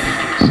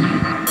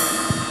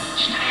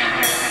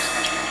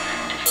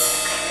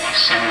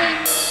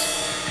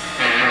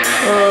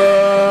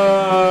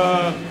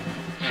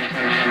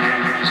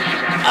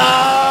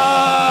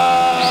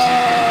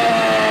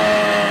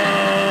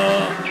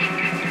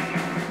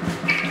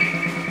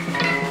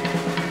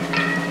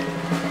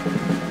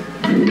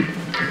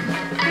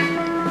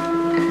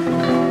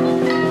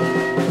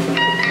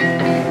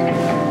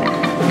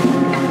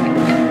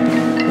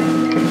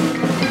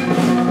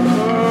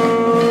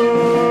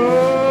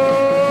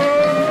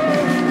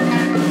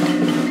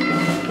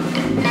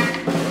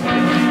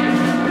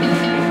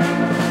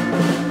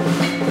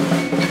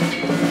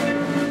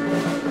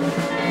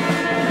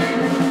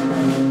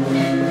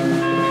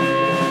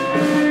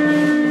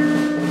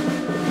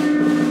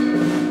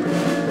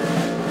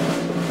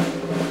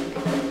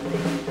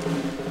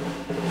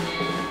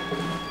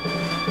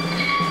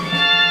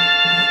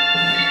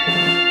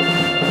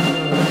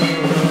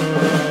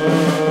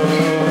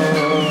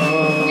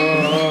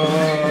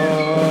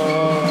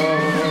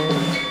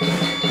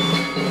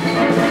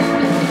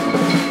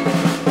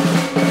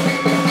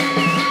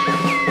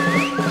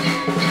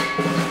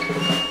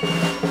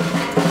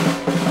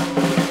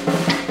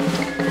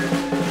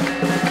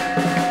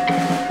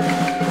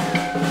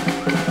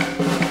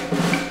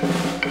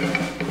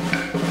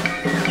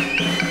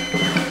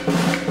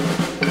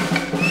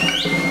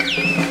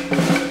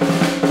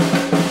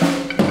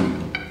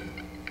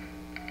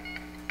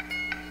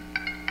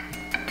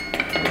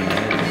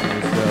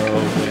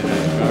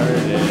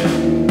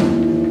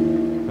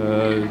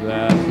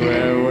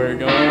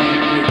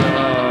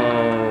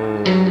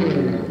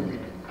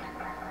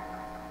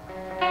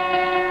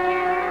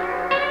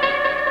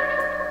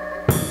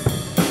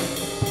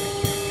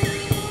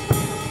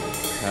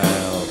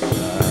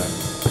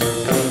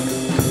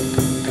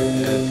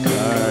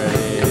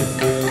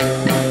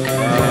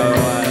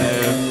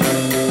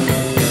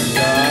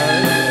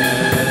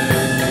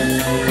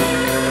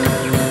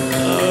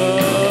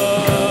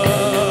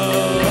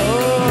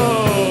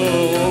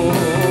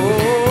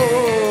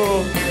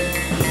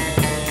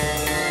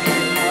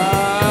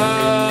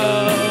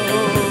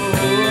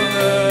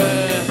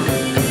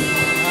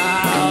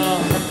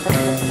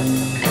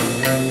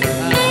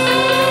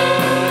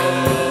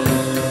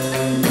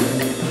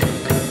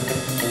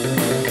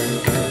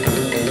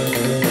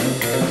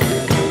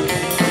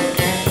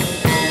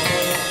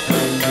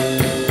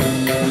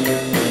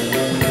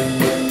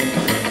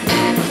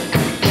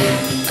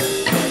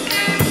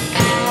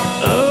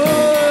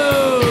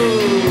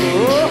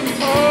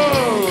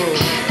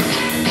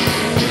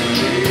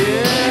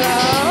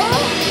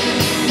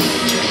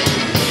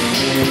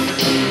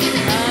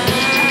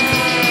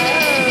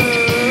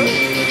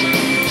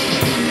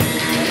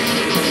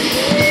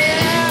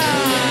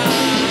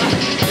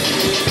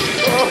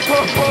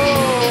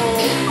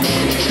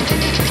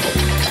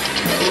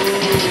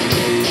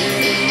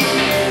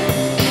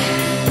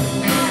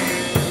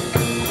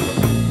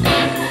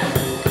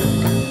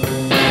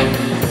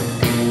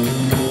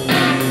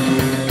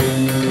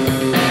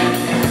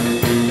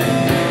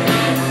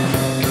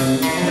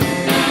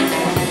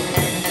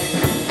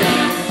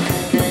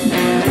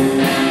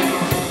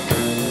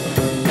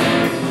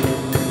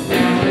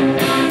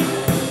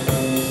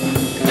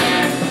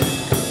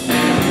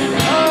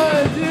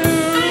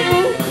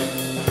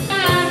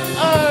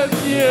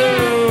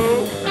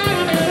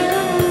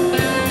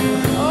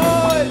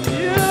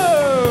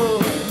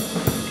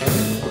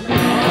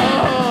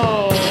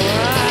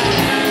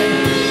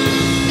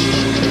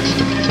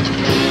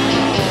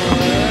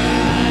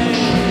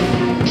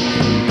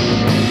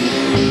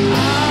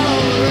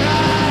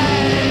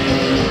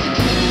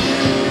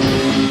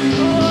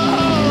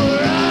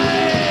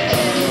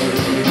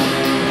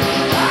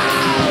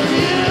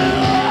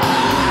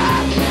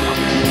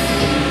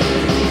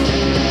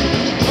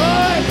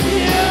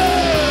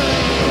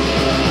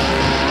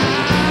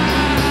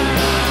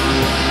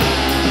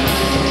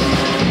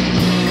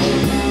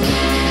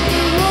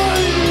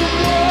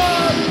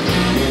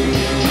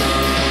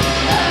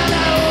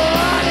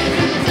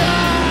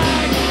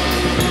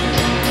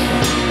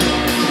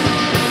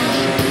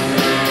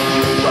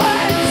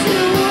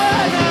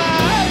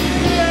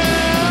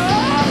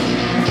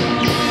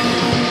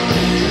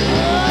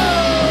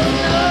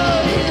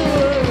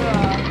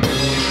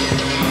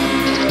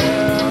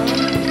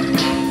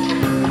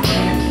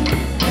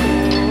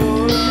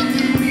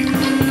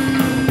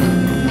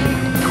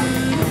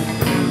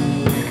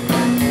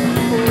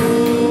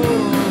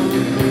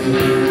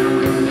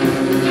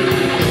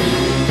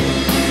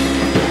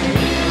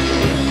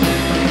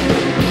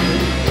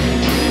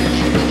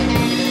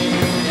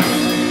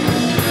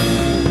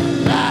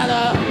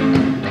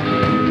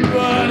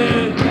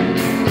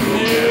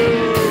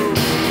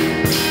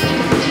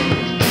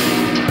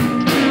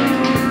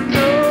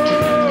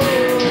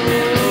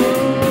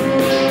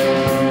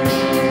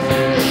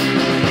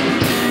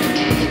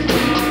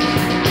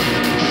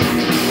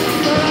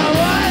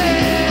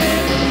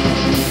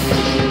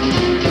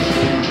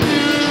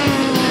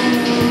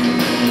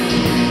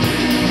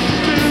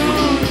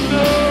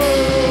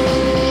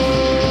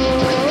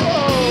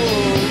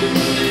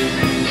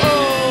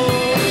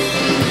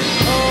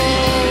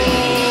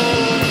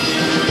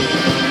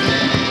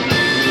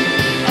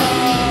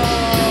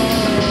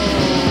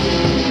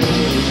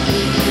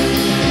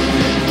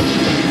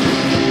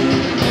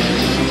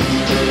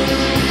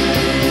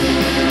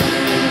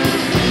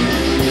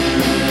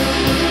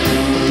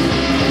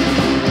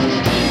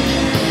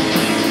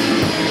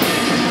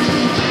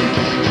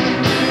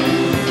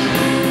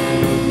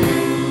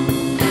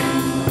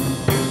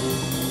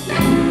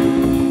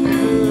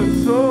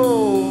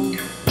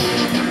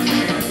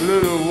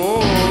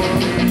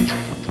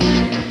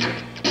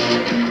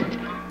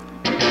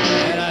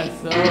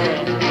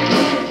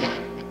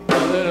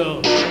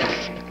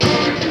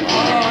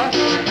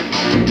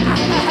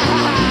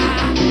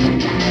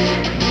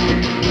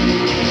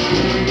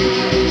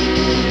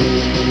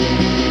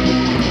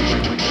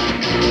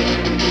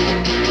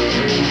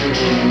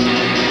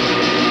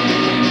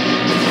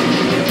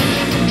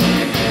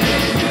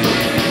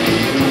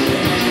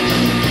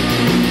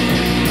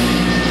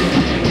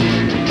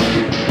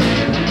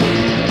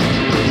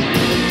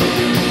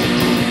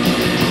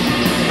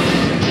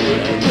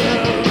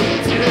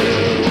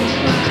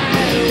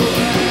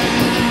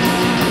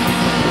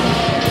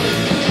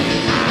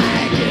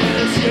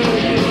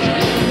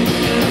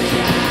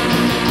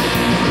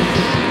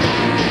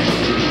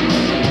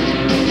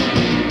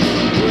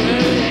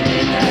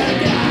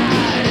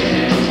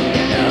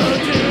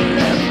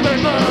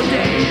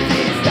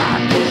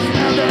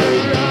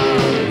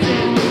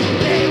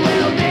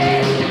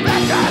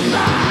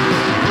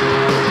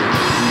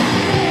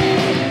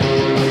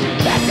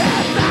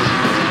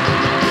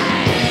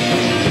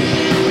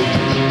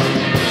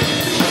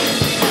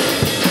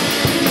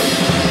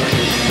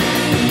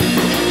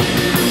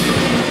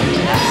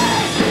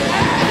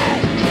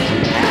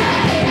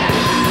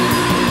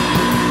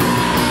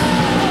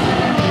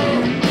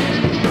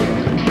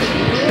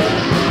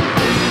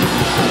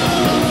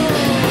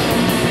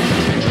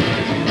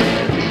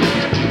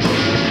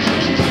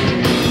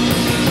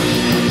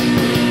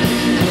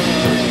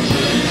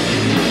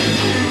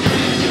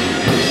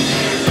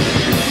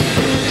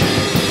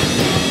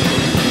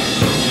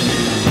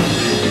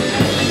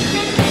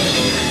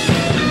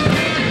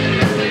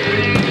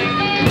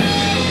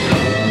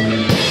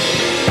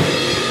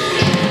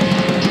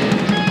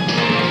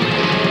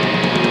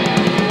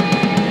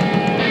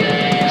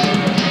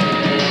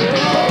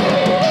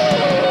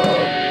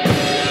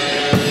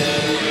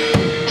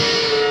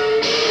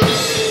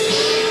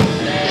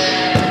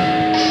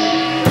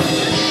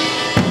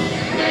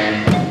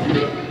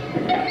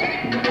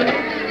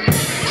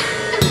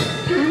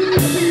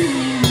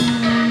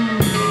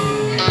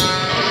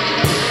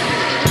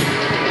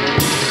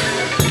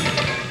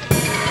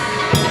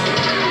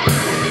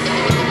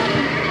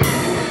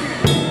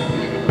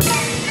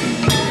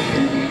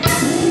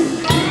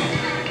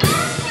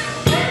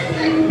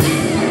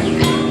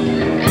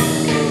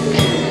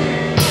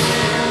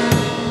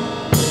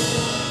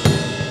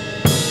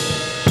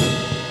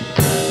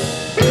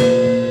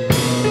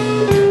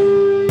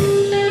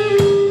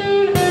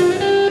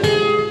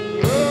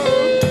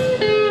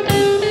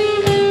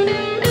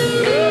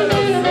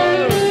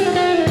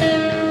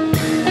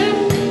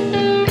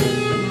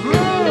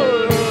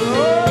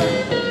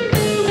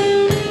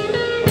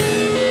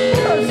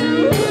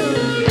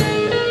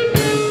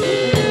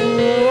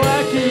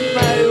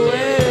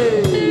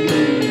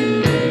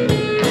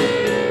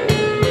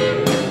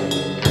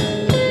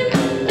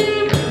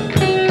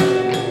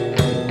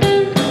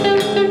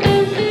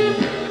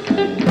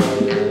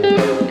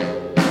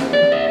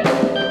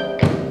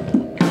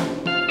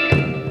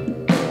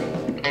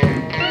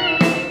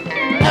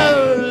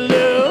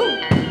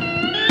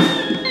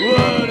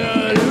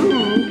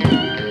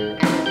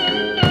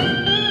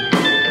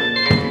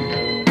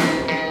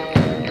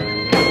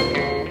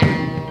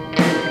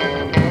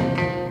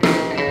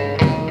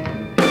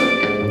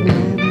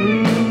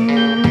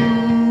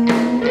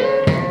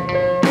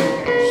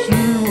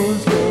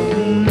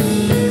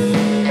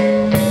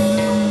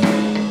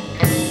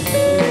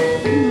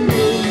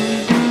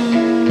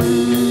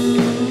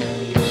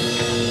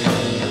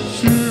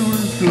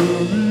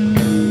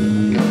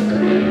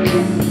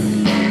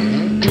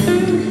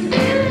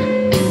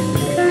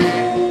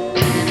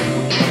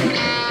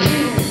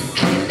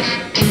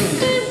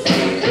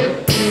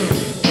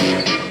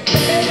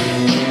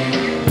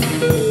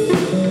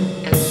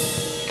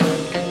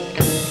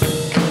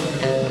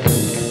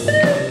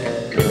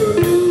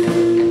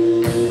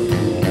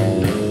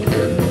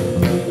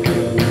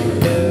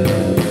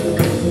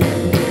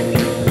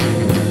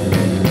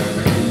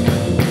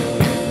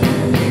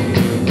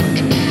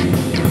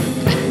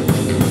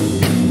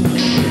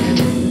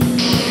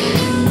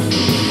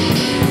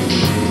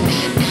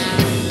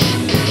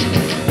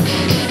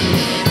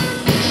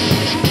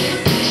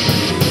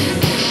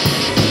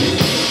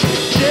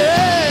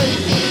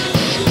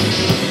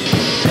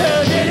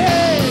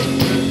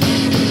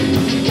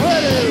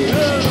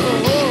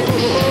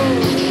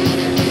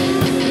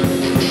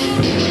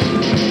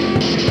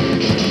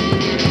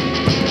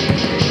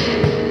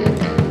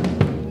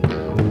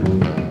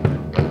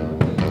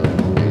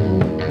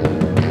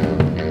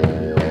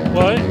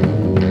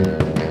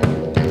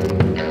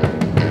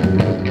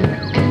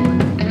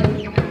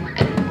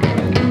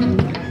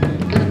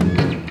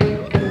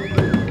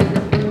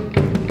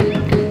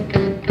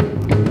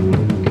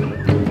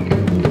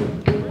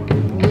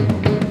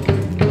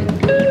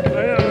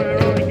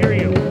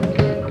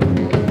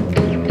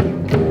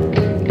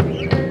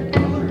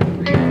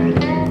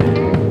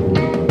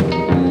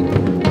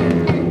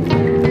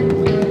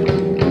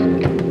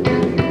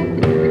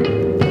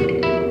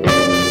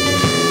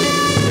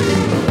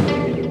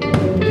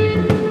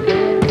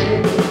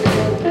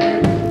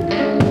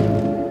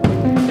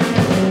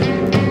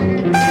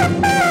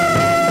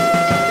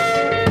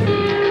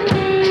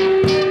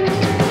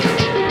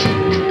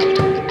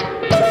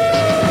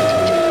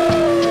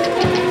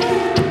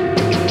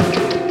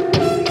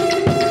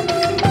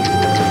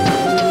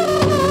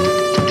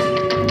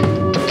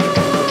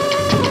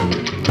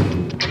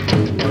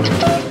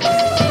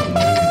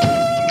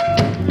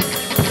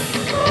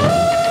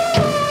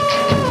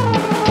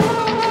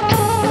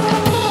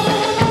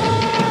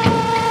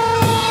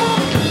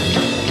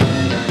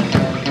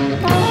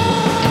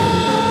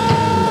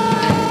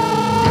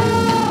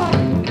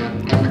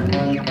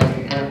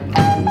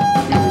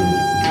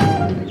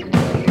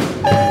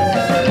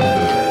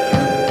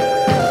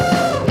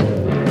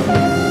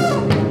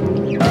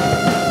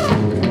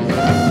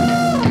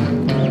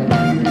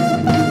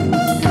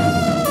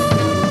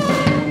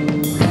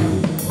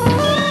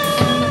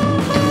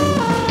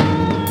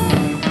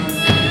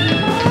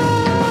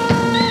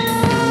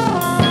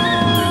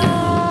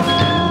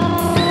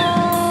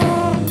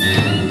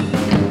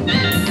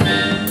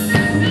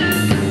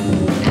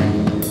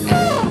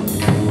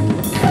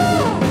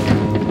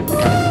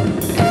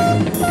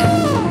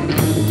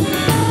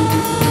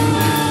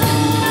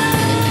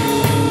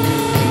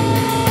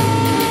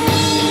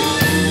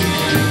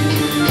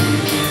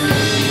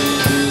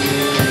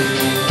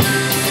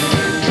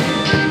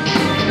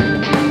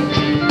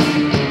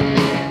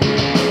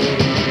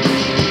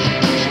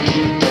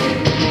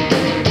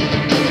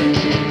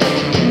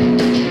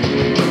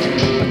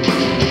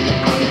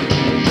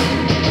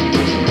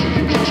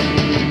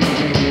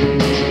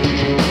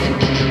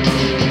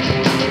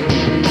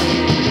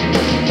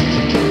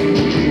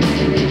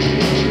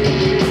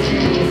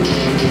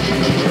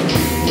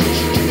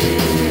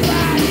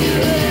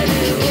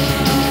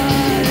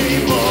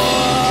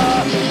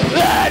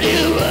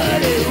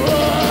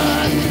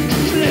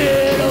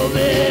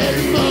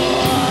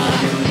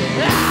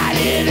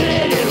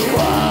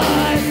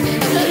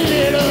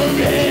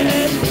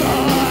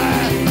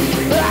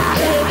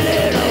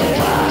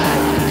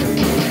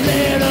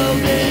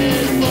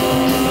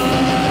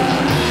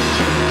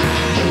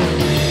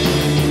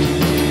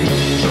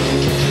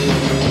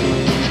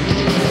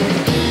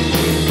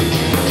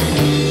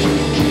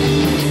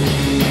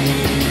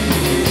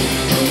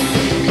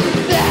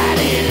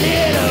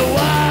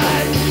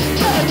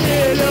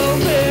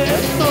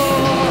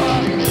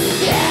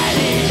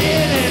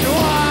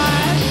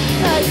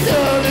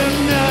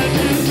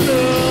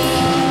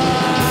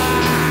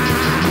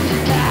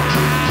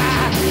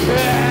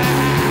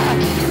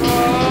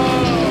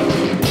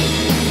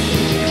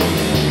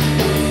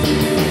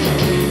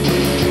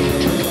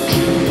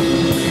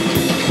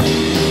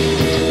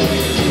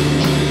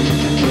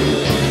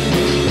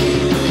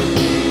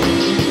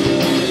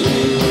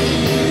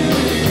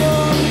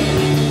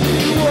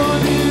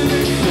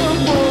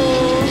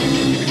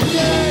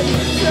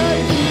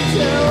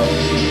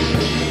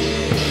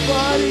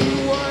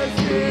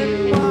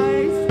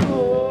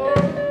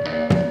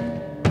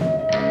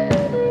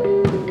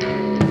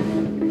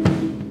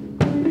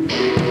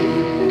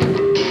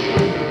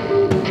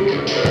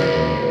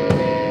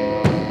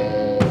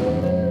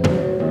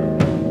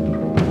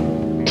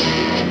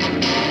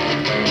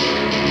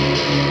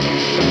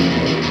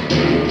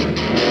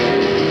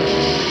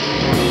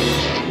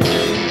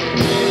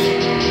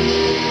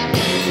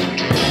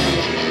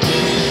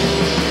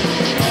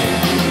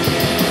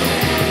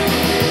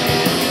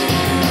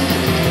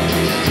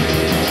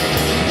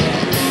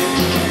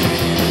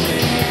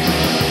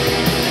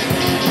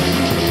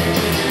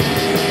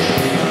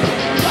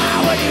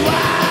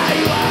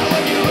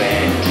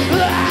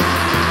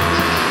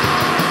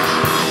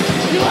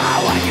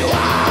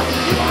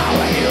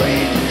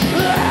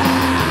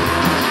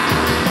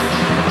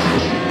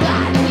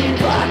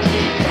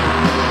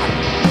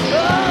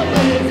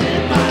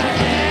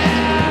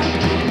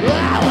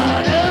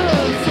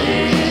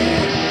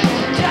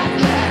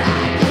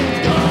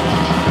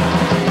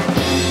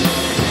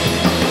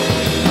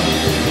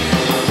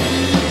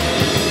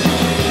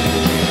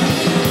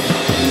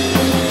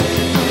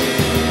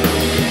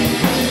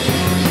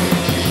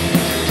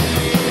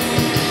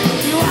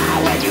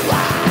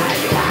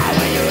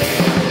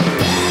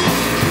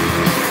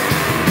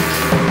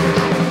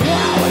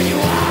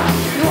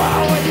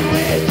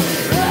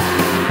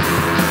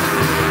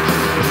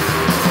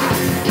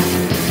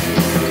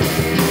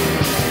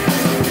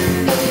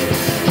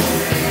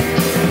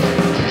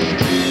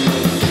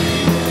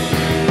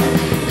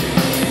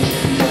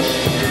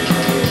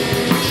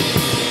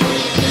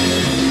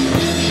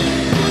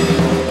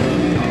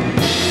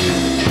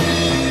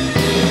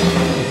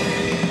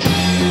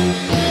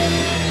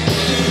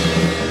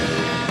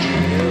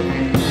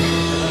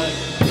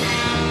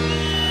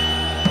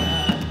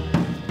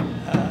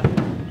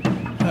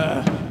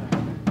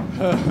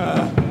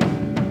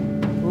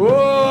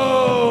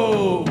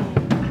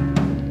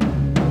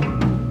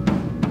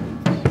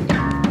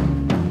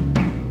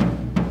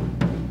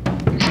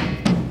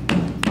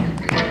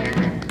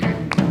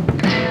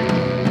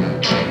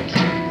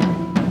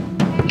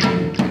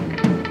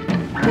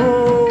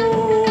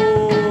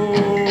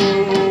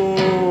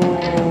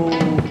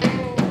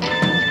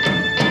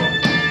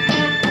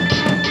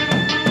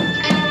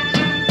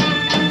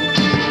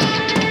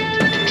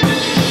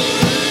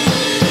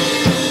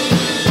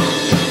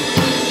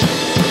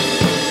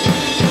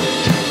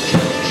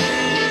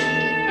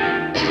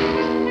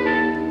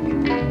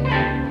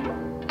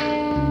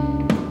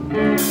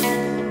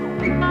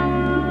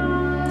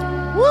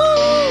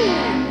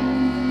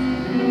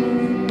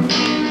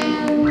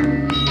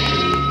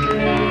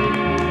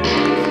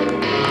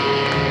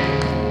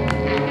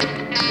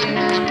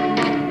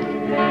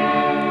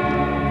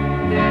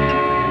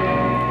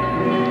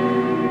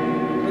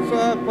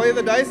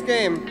 the dice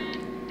game.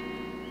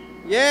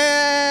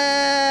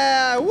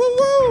 Yeah! Woo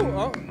woo!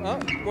 Oh,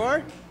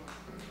 more?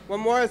 One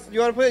more.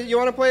 You want to play? You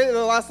want to play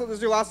the last? This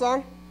is your last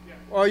song? Yeah.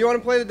 Or you want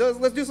to play?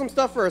 Let's do some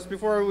stuff first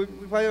before we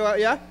play.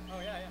 Yeah. Oh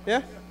yeah.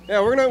 Yeah.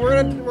 Yeah. We're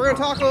gonna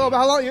talk a little about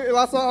how long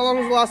How long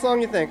was the last song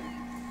you think?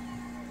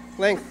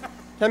 Length?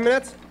 10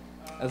 minutes?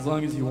 As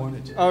long as you want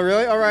it to. Oh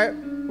really? All right.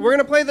 We're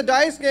gonna play the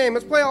dice game.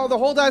 Let's play the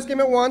whole dice game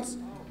at once,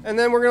 and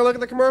then we're gonna look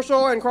at the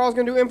commercial, and Carl's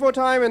gonna do info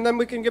time, and then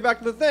we can get back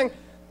to the thing.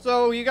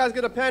 So you guys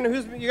get a pen.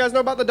 You guys know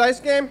about the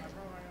dice game?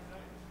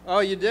 Oh,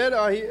 you did?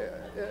 Oh,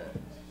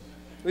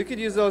 we could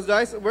use those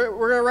dice.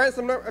 We're gonna write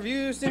some. Have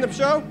you seen the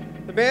show?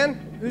 The band?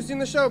 Who's seen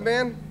the show?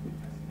 Band?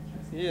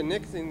 Yeah,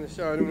 Nick's seen the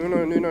show.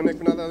 No, Nick,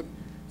 but not the other.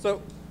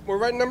 So we're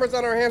writing numbers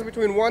on our hands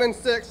between 1 and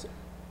 6.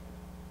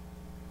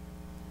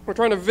 We're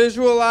trying to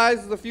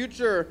visualize the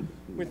future.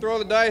 We throw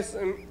the dice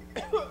and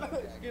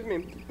excuse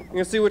me. We're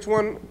gonna see which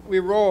one we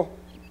roll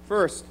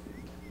first.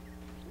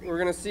 We're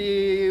gonna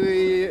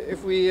see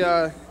if we.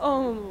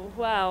 Oh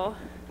wow.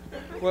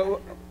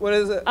 What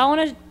is it? I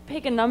want to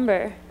pick a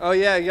number. Oh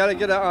yeah, you gotta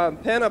get a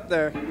pen up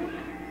there.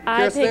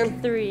 I Kirsten?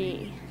 picked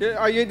 3.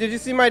 Did you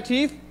see my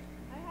teeth?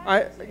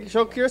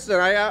 Show Kirsten.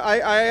 I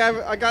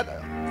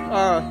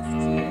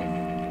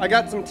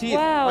got some teeth.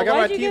 Wow. I got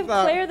Why'd my you teeth give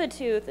out. Claire the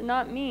tooth and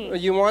not me?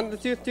 You want the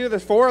tooth too?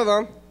 There's 4 of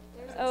them.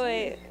 Oh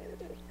wait.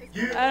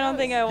 I don't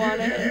think I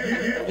want it.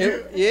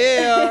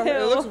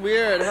 It looks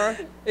weird, huh?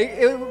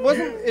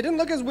 It didn't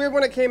look as weird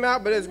when it came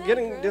out, but it's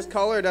getting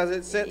discolored as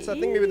it sits. I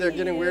think maybe they're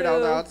getting weird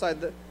on the outside.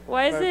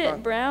 Why is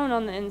it brown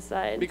on the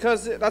inside?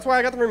 Because that's why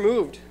I got them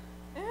removed.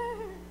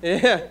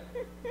 Yeah.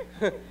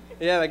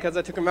 Yeah, because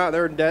I took them out. They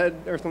were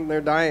dead or something. They're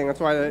dying.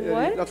 That's why.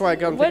 That's why I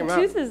got them. What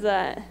tooth is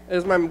that?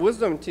 It's my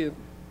wisdom tooth.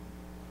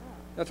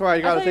 That's why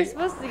you gotta take.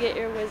 You're supposed to get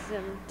your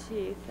wisdom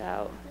teeth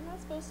out.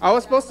 I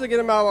was supposed to get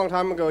them out a long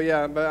time ago,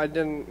 yeah, but I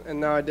didn't, and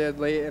now I did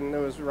late, and it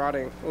was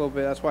rotting a little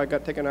bit. That's why I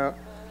got taken out.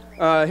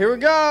 Here we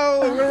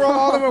go. We're gonna roll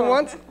all of them at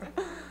once.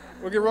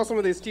 We're gonna roll some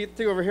of these teeth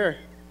too over here.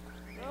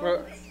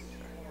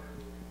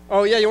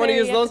 Oh yeah, you want to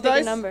use those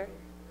dice? Number.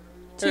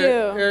 2.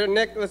 Here,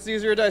 Nick, let's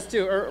use your dice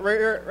too. Right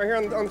here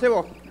on the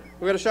table.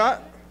 We got a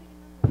shot.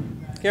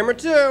 Camera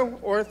 2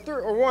 or 3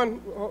 or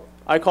 1.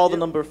 I call the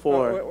number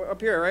 4.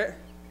 Up here, right?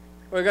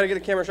 We gotta get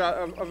a camera shot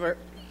of it.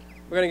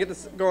 We're gonna get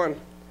this going.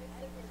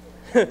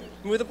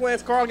 Move the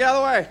plants, Carl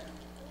Galloway.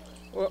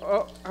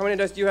 How many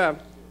dice do you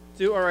have?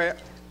 2. All right.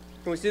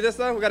 Can we see this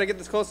though? We gotta get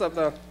this close up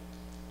though.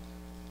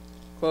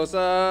 Close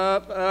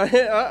up.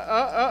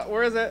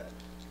 Where is it?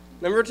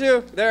 Number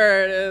 2.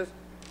 There it is.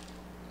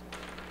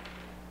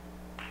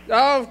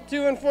 Oh,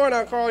 2 and 4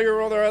 now, Carl. You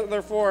roll the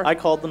other 4. I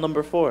called the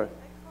number 4.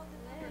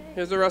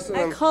 Here's the rest of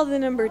them. I called the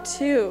number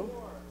 2.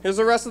 Here's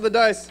the rest of the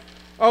dice.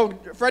 Oh,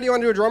 Fred, you want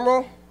to do a drum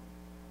roll?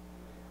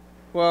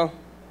 Well,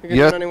 you can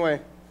do it anyway.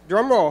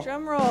 Drum roll.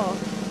 Drum roll.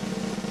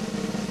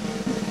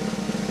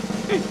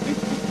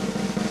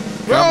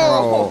 Drum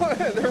roll.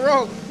 They're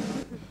rolled.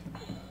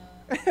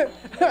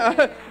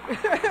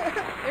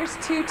 There's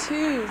 2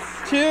 twos.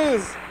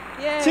 2s.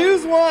 Yay.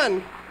 2's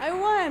won. I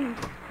won.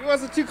 Who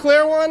has a 2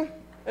 clear one?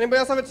 Anybody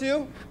else have a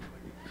 2?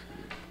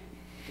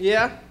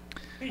 Yeah.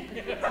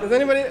 Does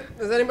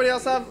anybody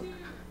else have?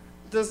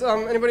 Does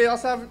anybody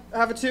else have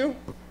a 2?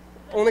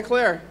 Only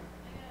Claire.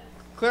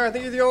 Claire, I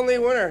think you're the only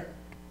winner.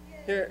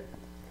 Here.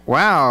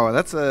 Wow,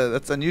 that's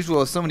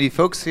unusual. So many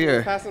folks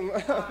here. Pass them.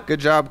 Good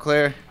job,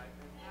 Claire.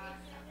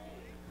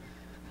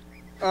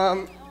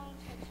 All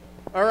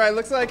right,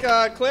 looks like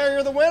Claire,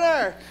 you're the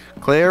winner.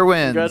 Claire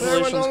wins.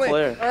 Congratulations,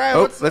 Claire. All right,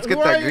 let's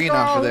get that green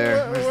off of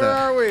there. Where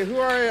are we? Who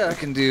are you? I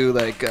can do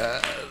like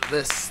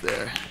this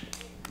there.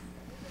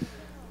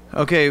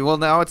 Okay, well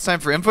now it's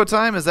time for info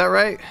time. Is that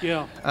right?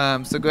 Yeah.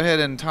 So go ahead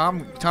and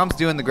Tom's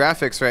doing the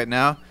graphics right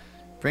now.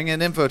 Bring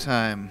in info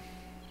time.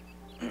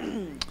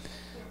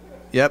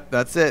 Yep,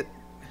 that's it.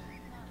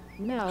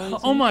 No.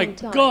 Oh my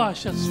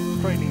gosh, that's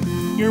frightening.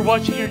 You're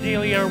watching your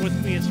daily hour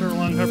with me. It's our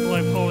Long Harper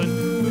Live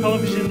call-in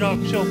television talk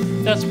show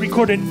that's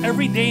recorded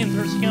every day in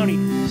Thurston County,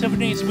 7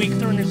 days a week,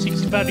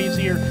 365 days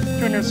a year,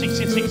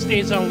 366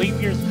 days on leap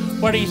years.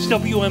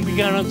 YDHWM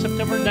began on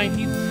September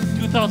 19th,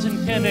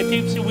 2010, and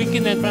tapes a week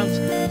in advance.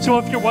 So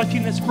if you're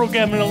watching this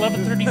program at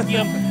 11:30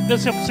 p.m.,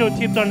 this episode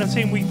taped on the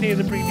same weekday of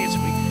the previous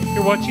week.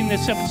 You're watching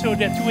this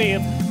episode at 2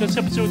 a.m. This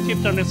episode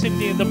taped on the same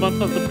day of the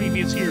month of the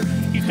previous year.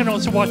 You can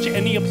also watch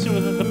any episode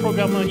of the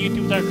program on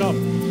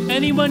YouTube.com.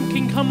 Anyone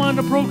can come on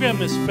the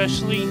program,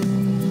 especially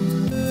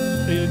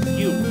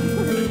you.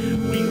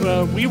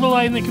 We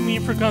rely on the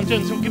community for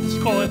content, so give us a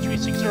call at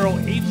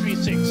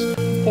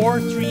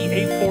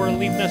 360-836-4384.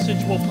 Leave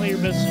message. We'll play your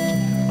message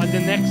on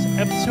the next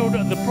episode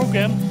of the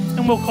program,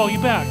 and we'll call you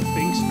back.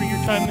 Thanks for your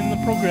time in the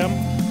program.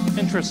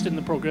 Interest in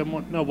the program.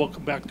 Now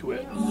welcome back to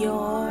it.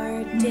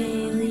 Your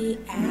daily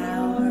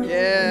hour.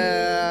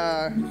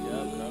 Yeah.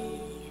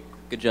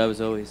 Good job as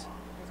always.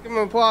 Let's give him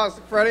an applause,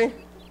 Freddie.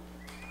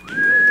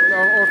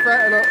 Or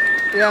Fred. No.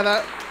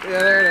 Yeah,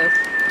 there it is.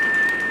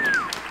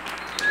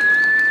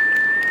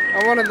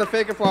 I wanted the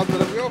fake applause, but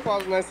the real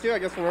applause is nice too, I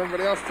guess, from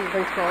everybody else too.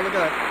 Thanks, Carl. Look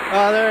at that.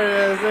 Oh, there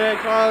it is. Hey,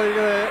 Carl, look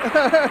at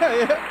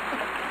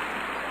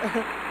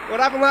that. What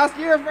happened last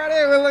year,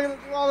 Friday? We look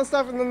at all this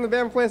stuff, and then the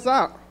band plays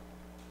out.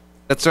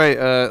 That's right.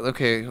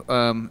 Okay.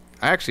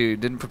 I actually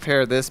didn't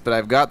prepare this, but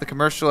I've got the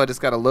commercial. I just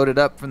got to load it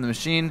up from the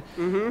machine.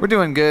 We're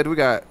doing good.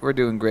 We're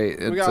doing great.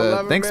 We got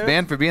 11 thanks, minutes.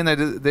 band, for being there.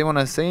 Do they want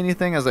to say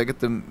anything as I get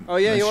the Oh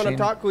yeah, you want to machine?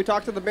 talk? Can we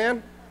talk to the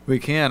band? We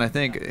can. I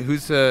think.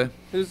 Who's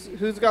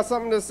got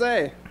something to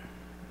say?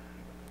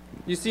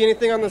 You see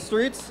anything on the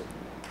streets?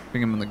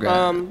 bring him on the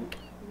ground?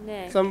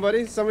 Nick.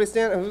 Somebody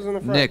stand. Who's in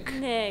the front?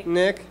 Nick.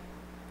 Nick.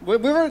 We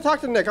were going to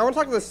talk to Nick. I want to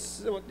talk to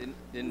this.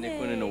 Didn't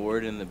Nick win an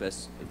award in the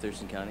best of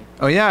Thurston County?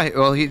 Oh yeah.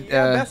 Well, he.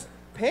 Best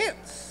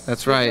pants.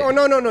 That's right. Oh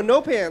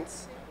no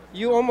pants.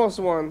 You almost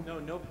won.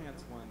 No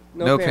pants won.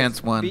 No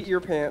pants won. Beat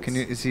your pants. Can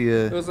you? Is he?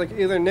 It was like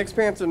either Nick's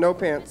pants or no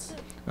pants.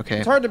 Okay.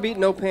 It's hard to beat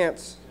no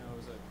pants.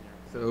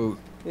 So.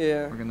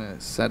 Yeah. We're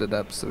gonna set it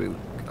up so we.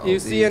 Do you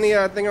see any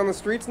thing on the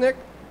streets, Nick?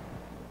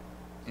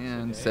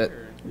 And set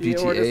Yeah,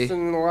 or VTA.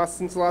 just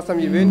since the last time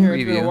you've been here,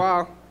 it's been a Preview.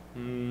 while.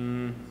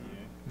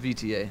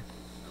 VTA.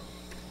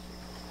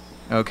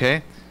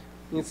 Okay.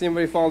 You see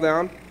anybody fall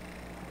down?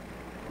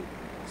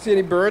 See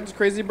any birds?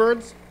 Crazy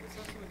birds?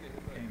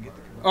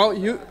 Oh,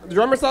 the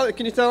drummer saw it.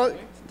 Can you tell?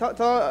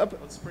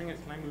 Let's bring it.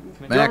 Can I move?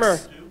 Can I Max. Drummer,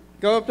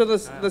 go up to the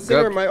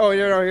singer mic. Oh,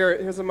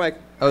 here's a mic.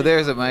 Oh,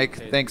 there's a mic.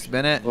 Thanks,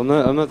 Bennett. Well,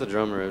 I'm not the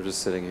drummer. I'm just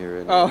sitting here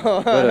right now.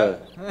 Oh.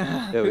 But,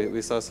 yeah,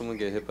 we saw someone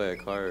get hit by a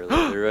car.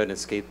 Like, they were riding a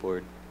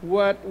skateboard.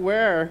 What?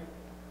 Where?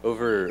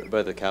 Over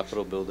by the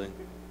Capitol building.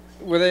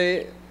 Were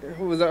they?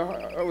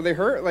 Were they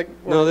hurt? Like?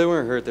 No, they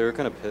weren't hurt. They were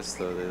kind of pissed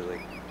though. They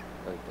like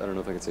I don't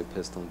know if I can say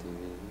pissed on TV.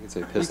 You can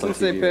say pissed You on can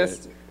say TV.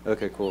 pissed. Right?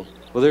 Okay, cool.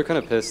 Well, they were kind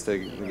of pissed. They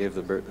gave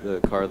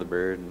the car the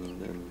bird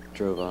and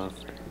drove off.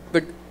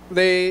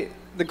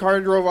 The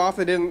car drove off.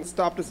 They didn't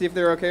stop to see if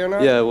they were okay or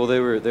not. Yeah, well, they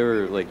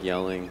were like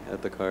yelling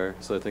at the car.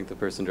 So I think the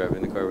person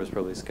driving the car was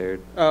probably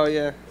scared. Oh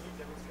yeah.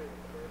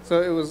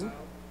 So it was.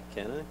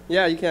 Can I?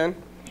 Yeah, you can.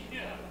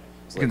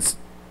 Like,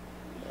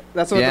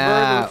 That's what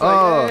Yeah. the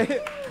bird looks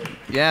like.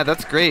 Yeah,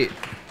 that's great.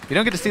 You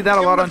don't get to see that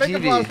a lot on Give him a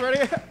TV. fake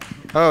applause, Freddie.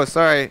 Oh,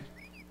 sorry.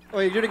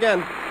 Wait, do it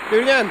again. Do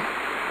it again.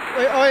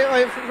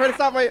 Wait, Freddie,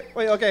 stop. Wait,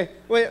 okay.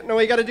 Wait, no,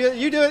 you gotta do it.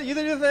 You do it. You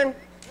do the thing.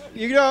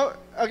 You go.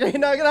 Okay,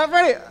 now get out,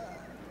 Freddie.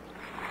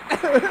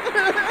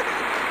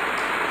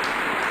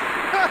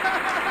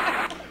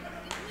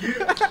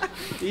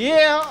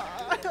 Yeah.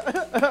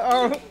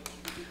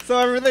 So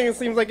everything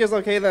seems like it's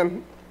okay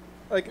then.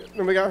 Like,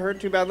 nobody got hurt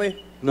too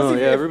badly? no,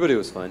 yeah, everybody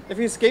was fine. If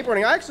he's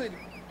skateboarding, I actually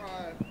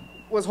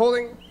was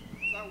holding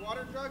that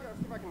water jug. I'll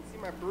see if I can see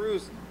my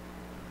bruise.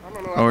 I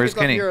don't know. I Oh, think where's it's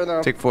up Kenny? here,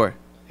 though. Take 4.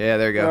 Yeah,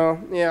 there you go.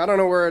 No, yeah, I don't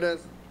know where it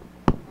is.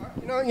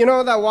 You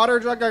know that water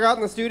jug I got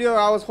in the studio?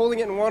 I was holding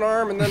it in one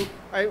arm, and then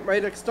I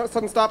made a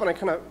sudden stop, and I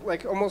kind of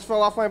like almost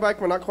fell off my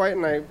bike, but not quite,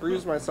 and I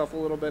bruised myself a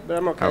little bit, but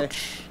I'm okay.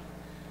 Ouch.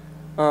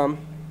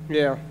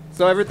 Yeah.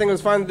 So everything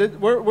was fine.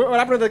 What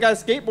happened to the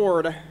guy's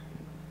skateboard?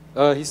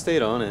 He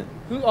stayed on it.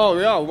 Oh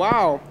yeah,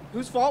 wow.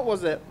 Whose fault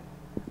was it?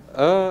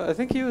 I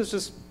think he was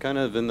just kind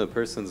of in the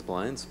person's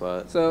blind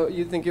spot. So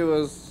you think it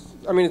was?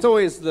 I mean, it's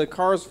always the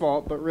car's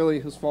fault, but really,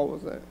 whose fault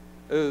was it?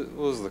 It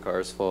was the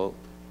car's fault.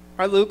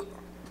 Hi, Luke.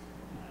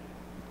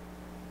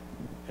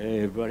 Hey,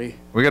 everybody.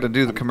 We got to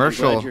do the I'm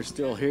commercial. glad you're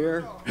still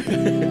here. All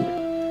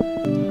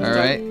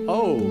right.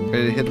 Oh.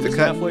 Ready to hit the It's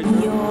cut? halfway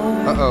through.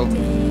 Uh-oh.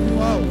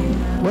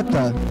 What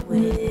the?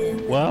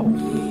 Wow.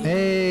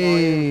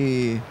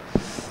 Hey.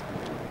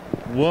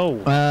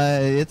 Whoa.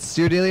 It's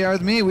your Daily Hour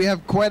with me. We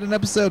have quite an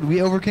episode.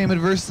 We overcame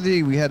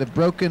adversity. We had a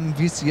broken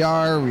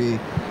VCR.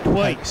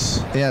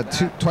 Twice.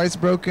 Twice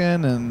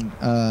broken, and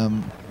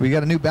we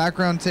got a new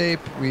background tape.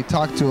 We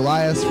talked to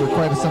Elias for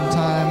quite some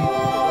time.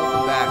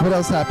 What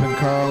else happened,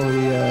 Carl?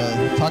 We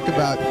talked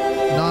about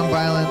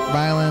nonviolent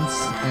violence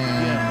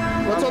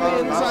and What's on the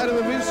inside of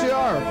the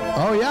VCR?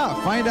 Oh yeah,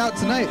 find out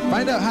tonight.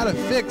 Find out how to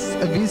fix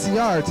a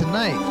VCR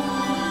tonight.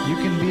 You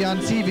can be on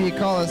TV.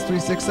 Call us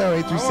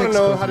 360-836. I want to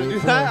know how to do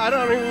that. I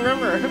don't even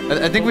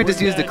remember. I think we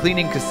just used a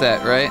cleaning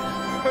cassette, right?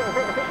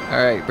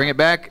 All right, bring it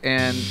back,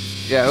 and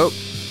yeah, oh,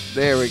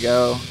 there we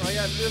go. Oh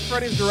yeah, this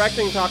Freddie's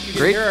directing talk. You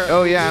can Great. hear it.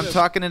 Oh yeah, I'm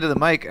talking into the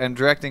mic. I'm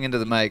directing into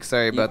the mic.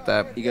 Sorry about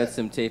that. You got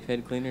some tape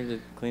head cleaner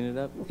to clean it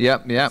up?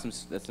 Yep.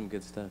 That's some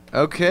good stuff.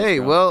 Okay,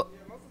 well.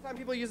 Most of the time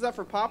people use that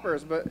for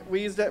poppers, but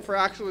we used it for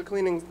actually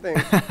cleaning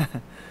things.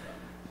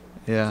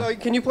 Yeah. So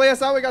can you play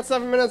us out? We got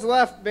 7 minutes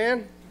left,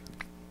 man.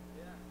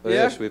 Oh,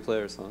 yeah, should we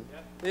play our song?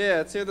 Yeah,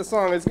 let's hear the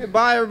song. It's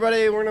goodbye,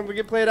 everybody. We're gonna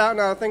get played out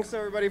now. Thanks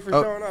everybody for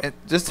showing up.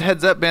 Just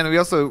heads up, man. We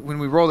also, when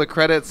we roll the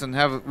credits and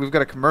we've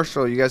got a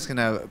commercial, you guys can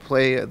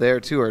play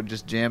there too, or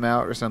just jam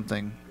out or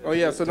something. Oh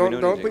yeah, so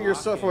don't put your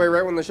stuff away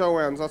right when the show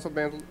ends. That's what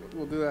bands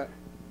will do that.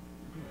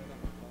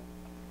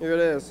 Here it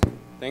is.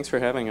 Thanks for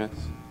having us.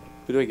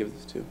 Who do I give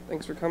this to?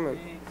 Thanks for coming.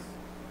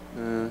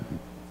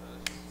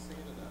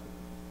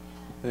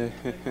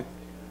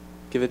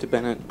 Give it to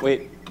Bennett.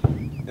 Wait,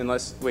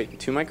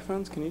 2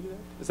 microphones? Can you do that?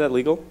 Is that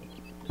legal?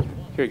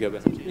 Here you go,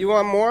 Bennett. You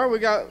want more? We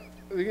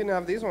can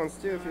have these ones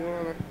too if you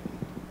want.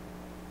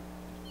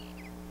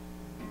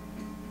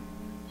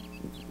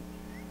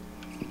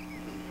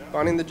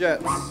 Bonnie the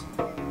Jets.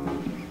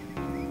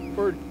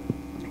 Or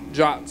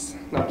Jots,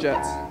 not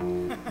Jets.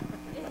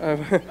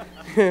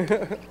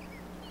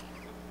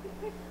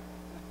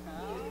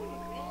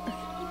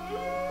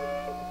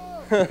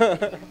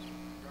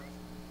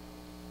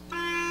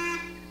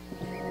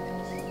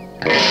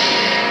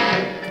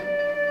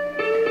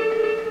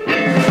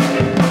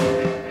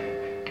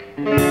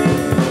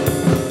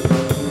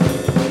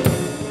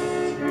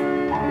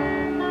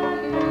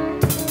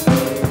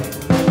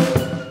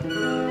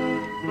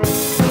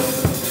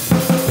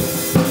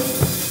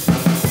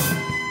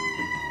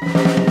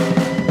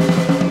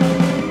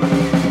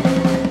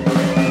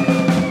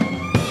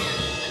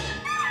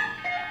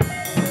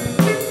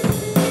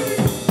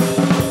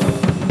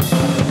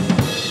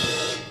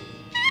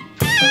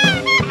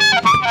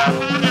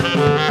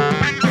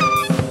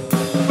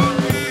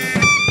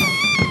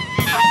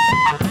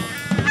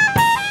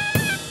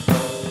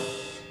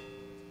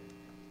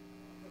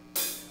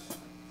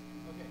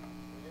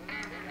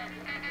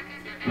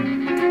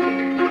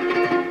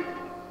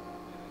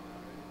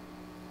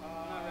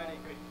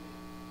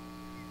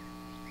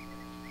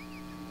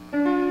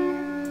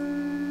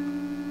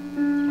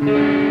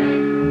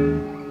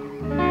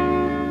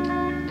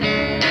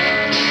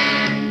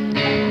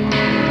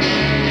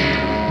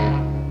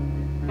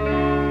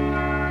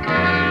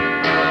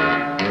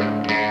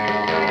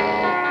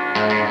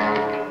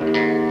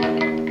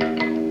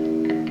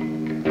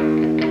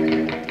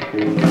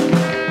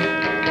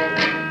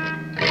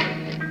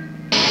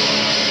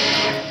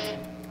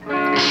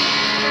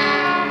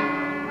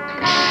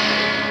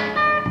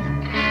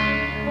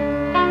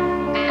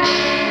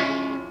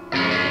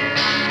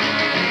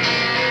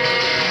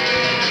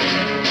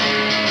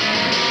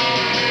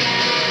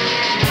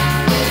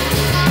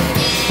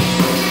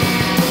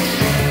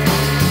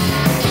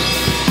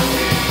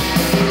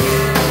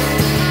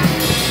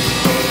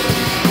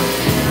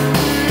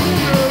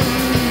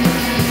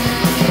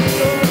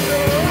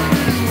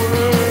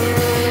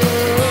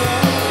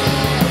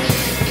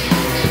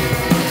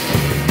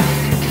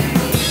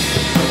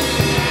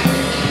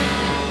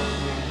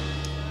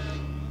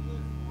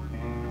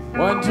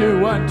 One, two,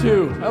 1,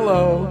 2.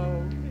 Hello.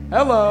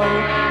 Hello.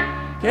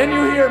 Can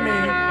you hear me?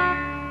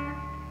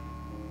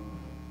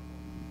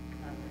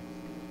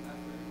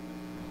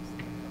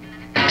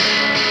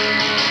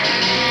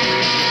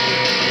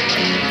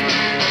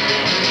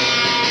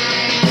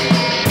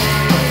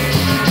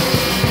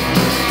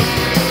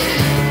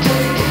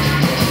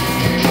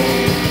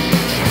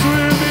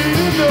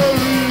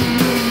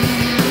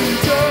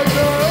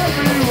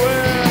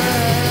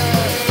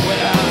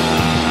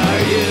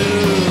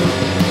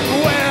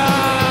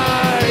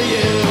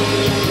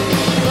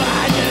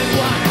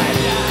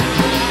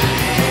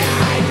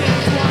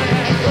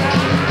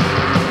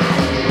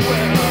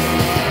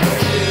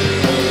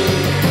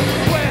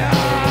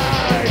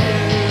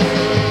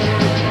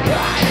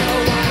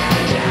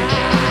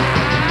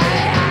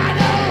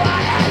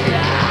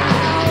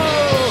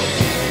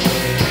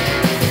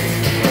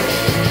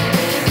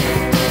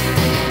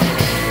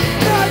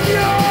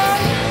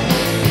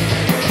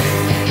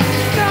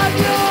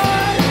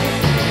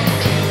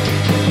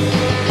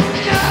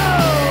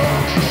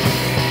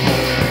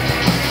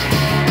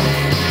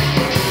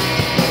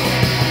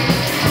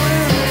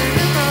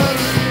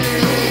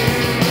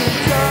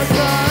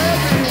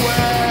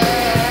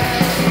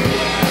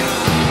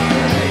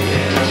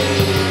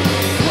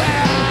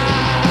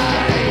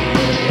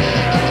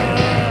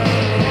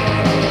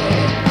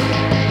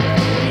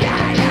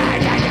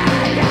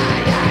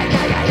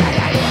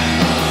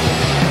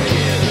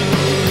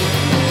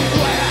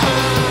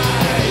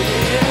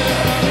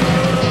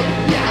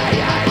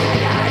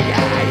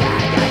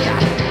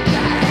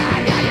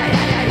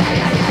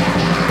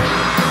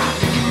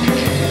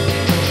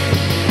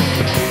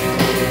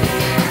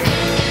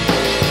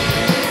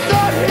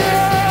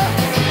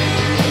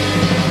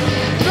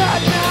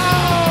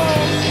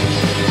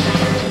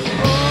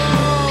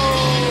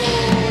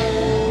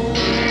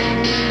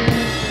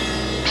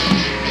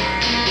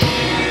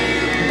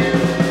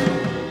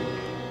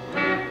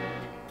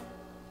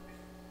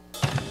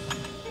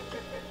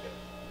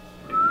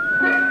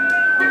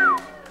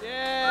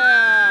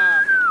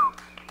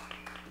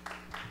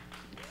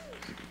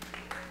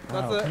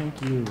 That's it.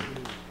 Thank you.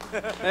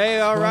 Hey,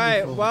 all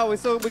right. Well,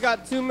 we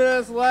got 2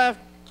 minutes left.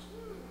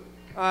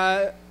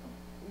 How's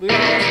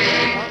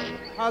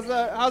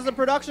the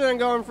production end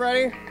going,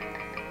 Freddie?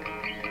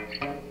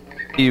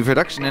 The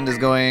production end is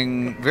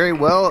going very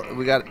well.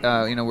 We got,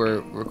 we're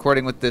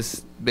recording with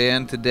this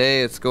band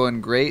today. It's going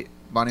great.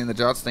 Bonnie and the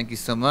Jots, thank you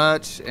so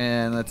much.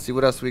 And let's see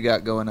what else we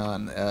got going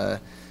on. We're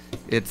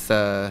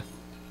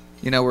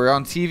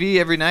on TV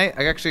every night.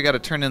 I actually got to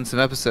turn in some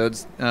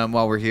episodes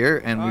while we're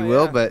here, and we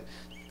will. But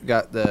we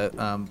got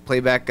the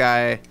playback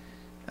guy.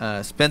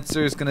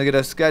 Spencer's going to get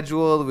us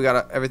scheduled. We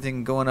got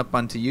everything going up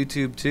onto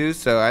YouTube, too.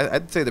 So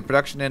I'd say the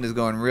production end is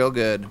going real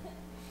good.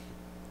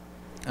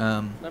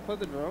 Can I play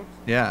the drums?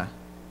 Yeah.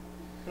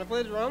 Can I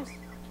play the drums?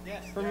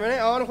 Yes. For a minute?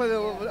 I want to play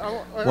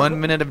the... 1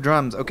 minute of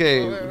drums.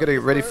 Okay, we got to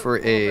get ready for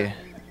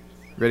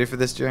Ready for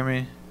this,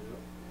 Jeremy?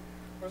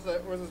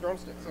 Where's the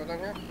drumstick? So down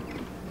here?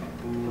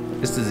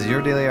 This is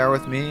your daily hour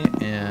with me,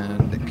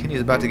 and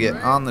Kenny's about to get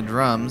on the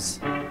drums.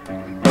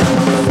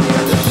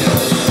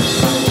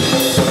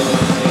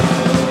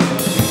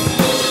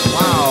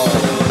 Wow.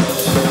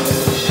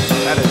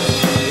 That is,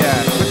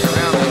 yeah, switch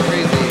around like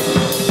crazy.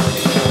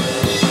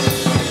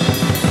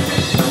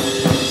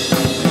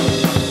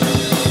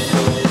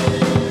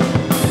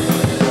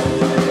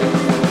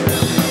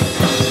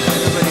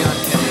 Everybody on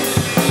Kenny.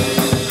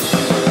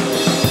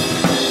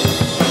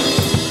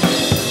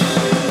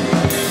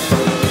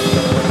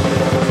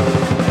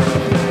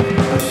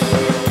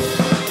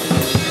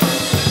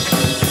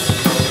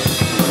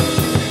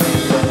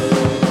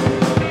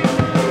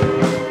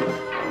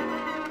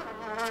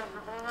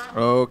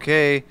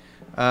 Okay.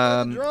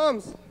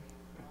 Drums.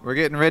 We're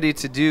getting ready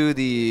to do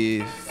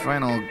the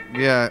final.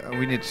 Yeah,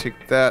 we need to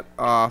take that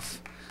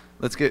off.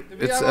 Let's get.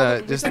 It's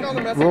just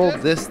roll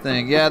this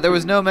thing. Yeah, there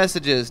was no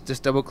messages.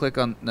 Just double click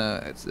on.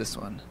 No, it's this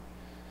one.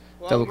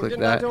 Well, Double click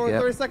that. To only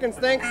Yep. 30 seconds.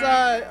 Thanks,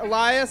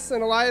 Elias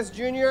and Elias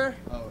Jr.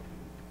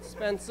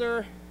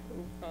 Spencer.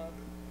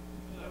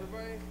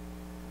 Everybody.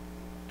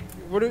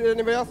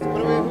 Anybody else? Who do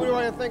you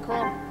want to thank,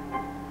 Carl?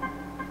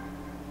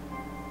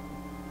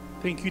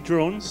 Thank you,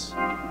 drones.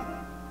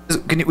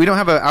 We don't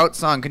have an out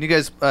song. Can you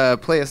guys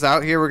play us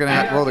out here? We're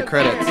gonna roll the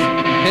credits.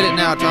 Hit it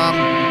now, Tom.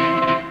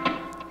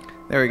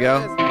 There we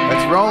go.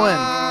 It's rolling.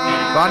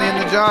 Bonnie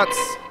and the Jots.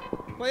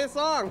 Play a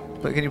song.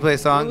 Can you play a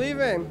song? We're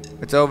leaving.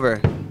 It's over.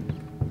 Bonnie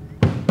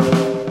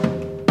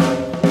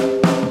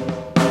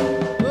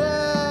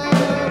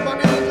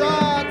and the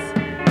Jots.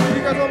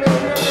 You guys want me to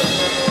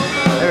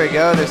There we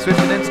go. They're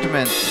switching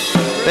instruments.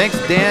 Thanks,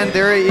 Dan,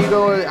 Derry,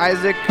 Eagle,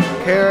 Isaac,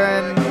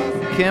 Karen,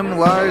 Kim,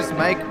 Lars,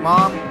 Mike,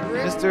 Mom,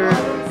 Mr.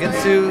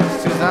 Ginsu,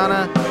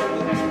 Susanna,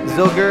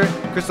 Zilger,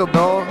 Crystal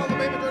Dole.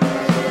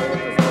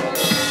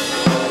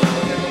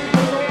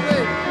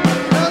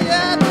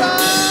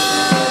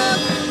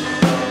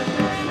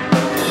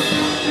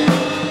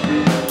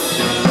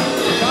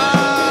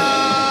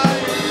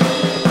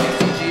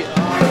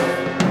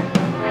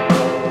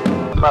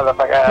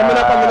 Coming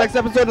up on the next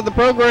episode of the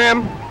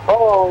program.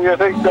 Oh, you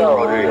think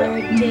so?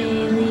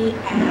 Daily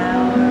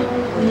hour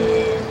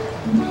with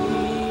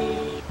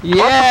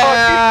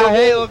Yeah.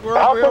 Hey, look, we're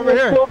over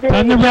here.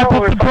 Time to wrap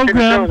up the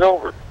program.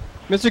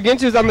 Mr.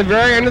 Ginsu's on the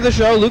very end of the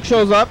show. Luke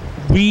shows up.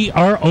 We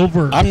are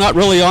over. I'm not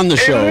really on the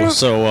show,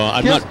 so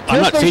I'm not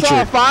Kirsten saw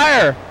featured.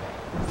 fire.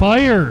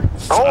 Fire.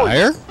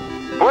 Fire?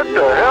 What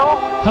the hell?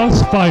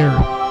 House fire.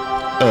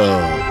 Oh.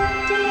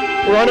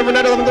 We're on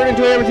overnight 11:30 and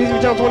 2 a.m. at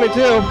TCTV Channel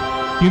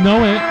 22. You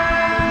know it.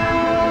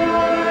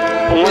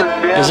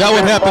 Is that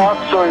what happened?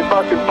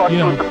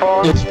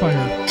 Yeah. It's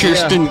fire.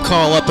 Kirsten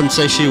call up and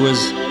say she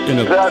was in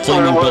a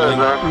flaming building?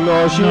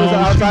 No, she was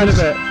outside of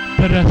it.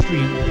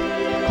 Pedestrian.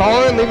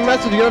 Call her and leave a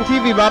message. Get on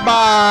TV.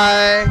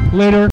 Bye-bye. Later.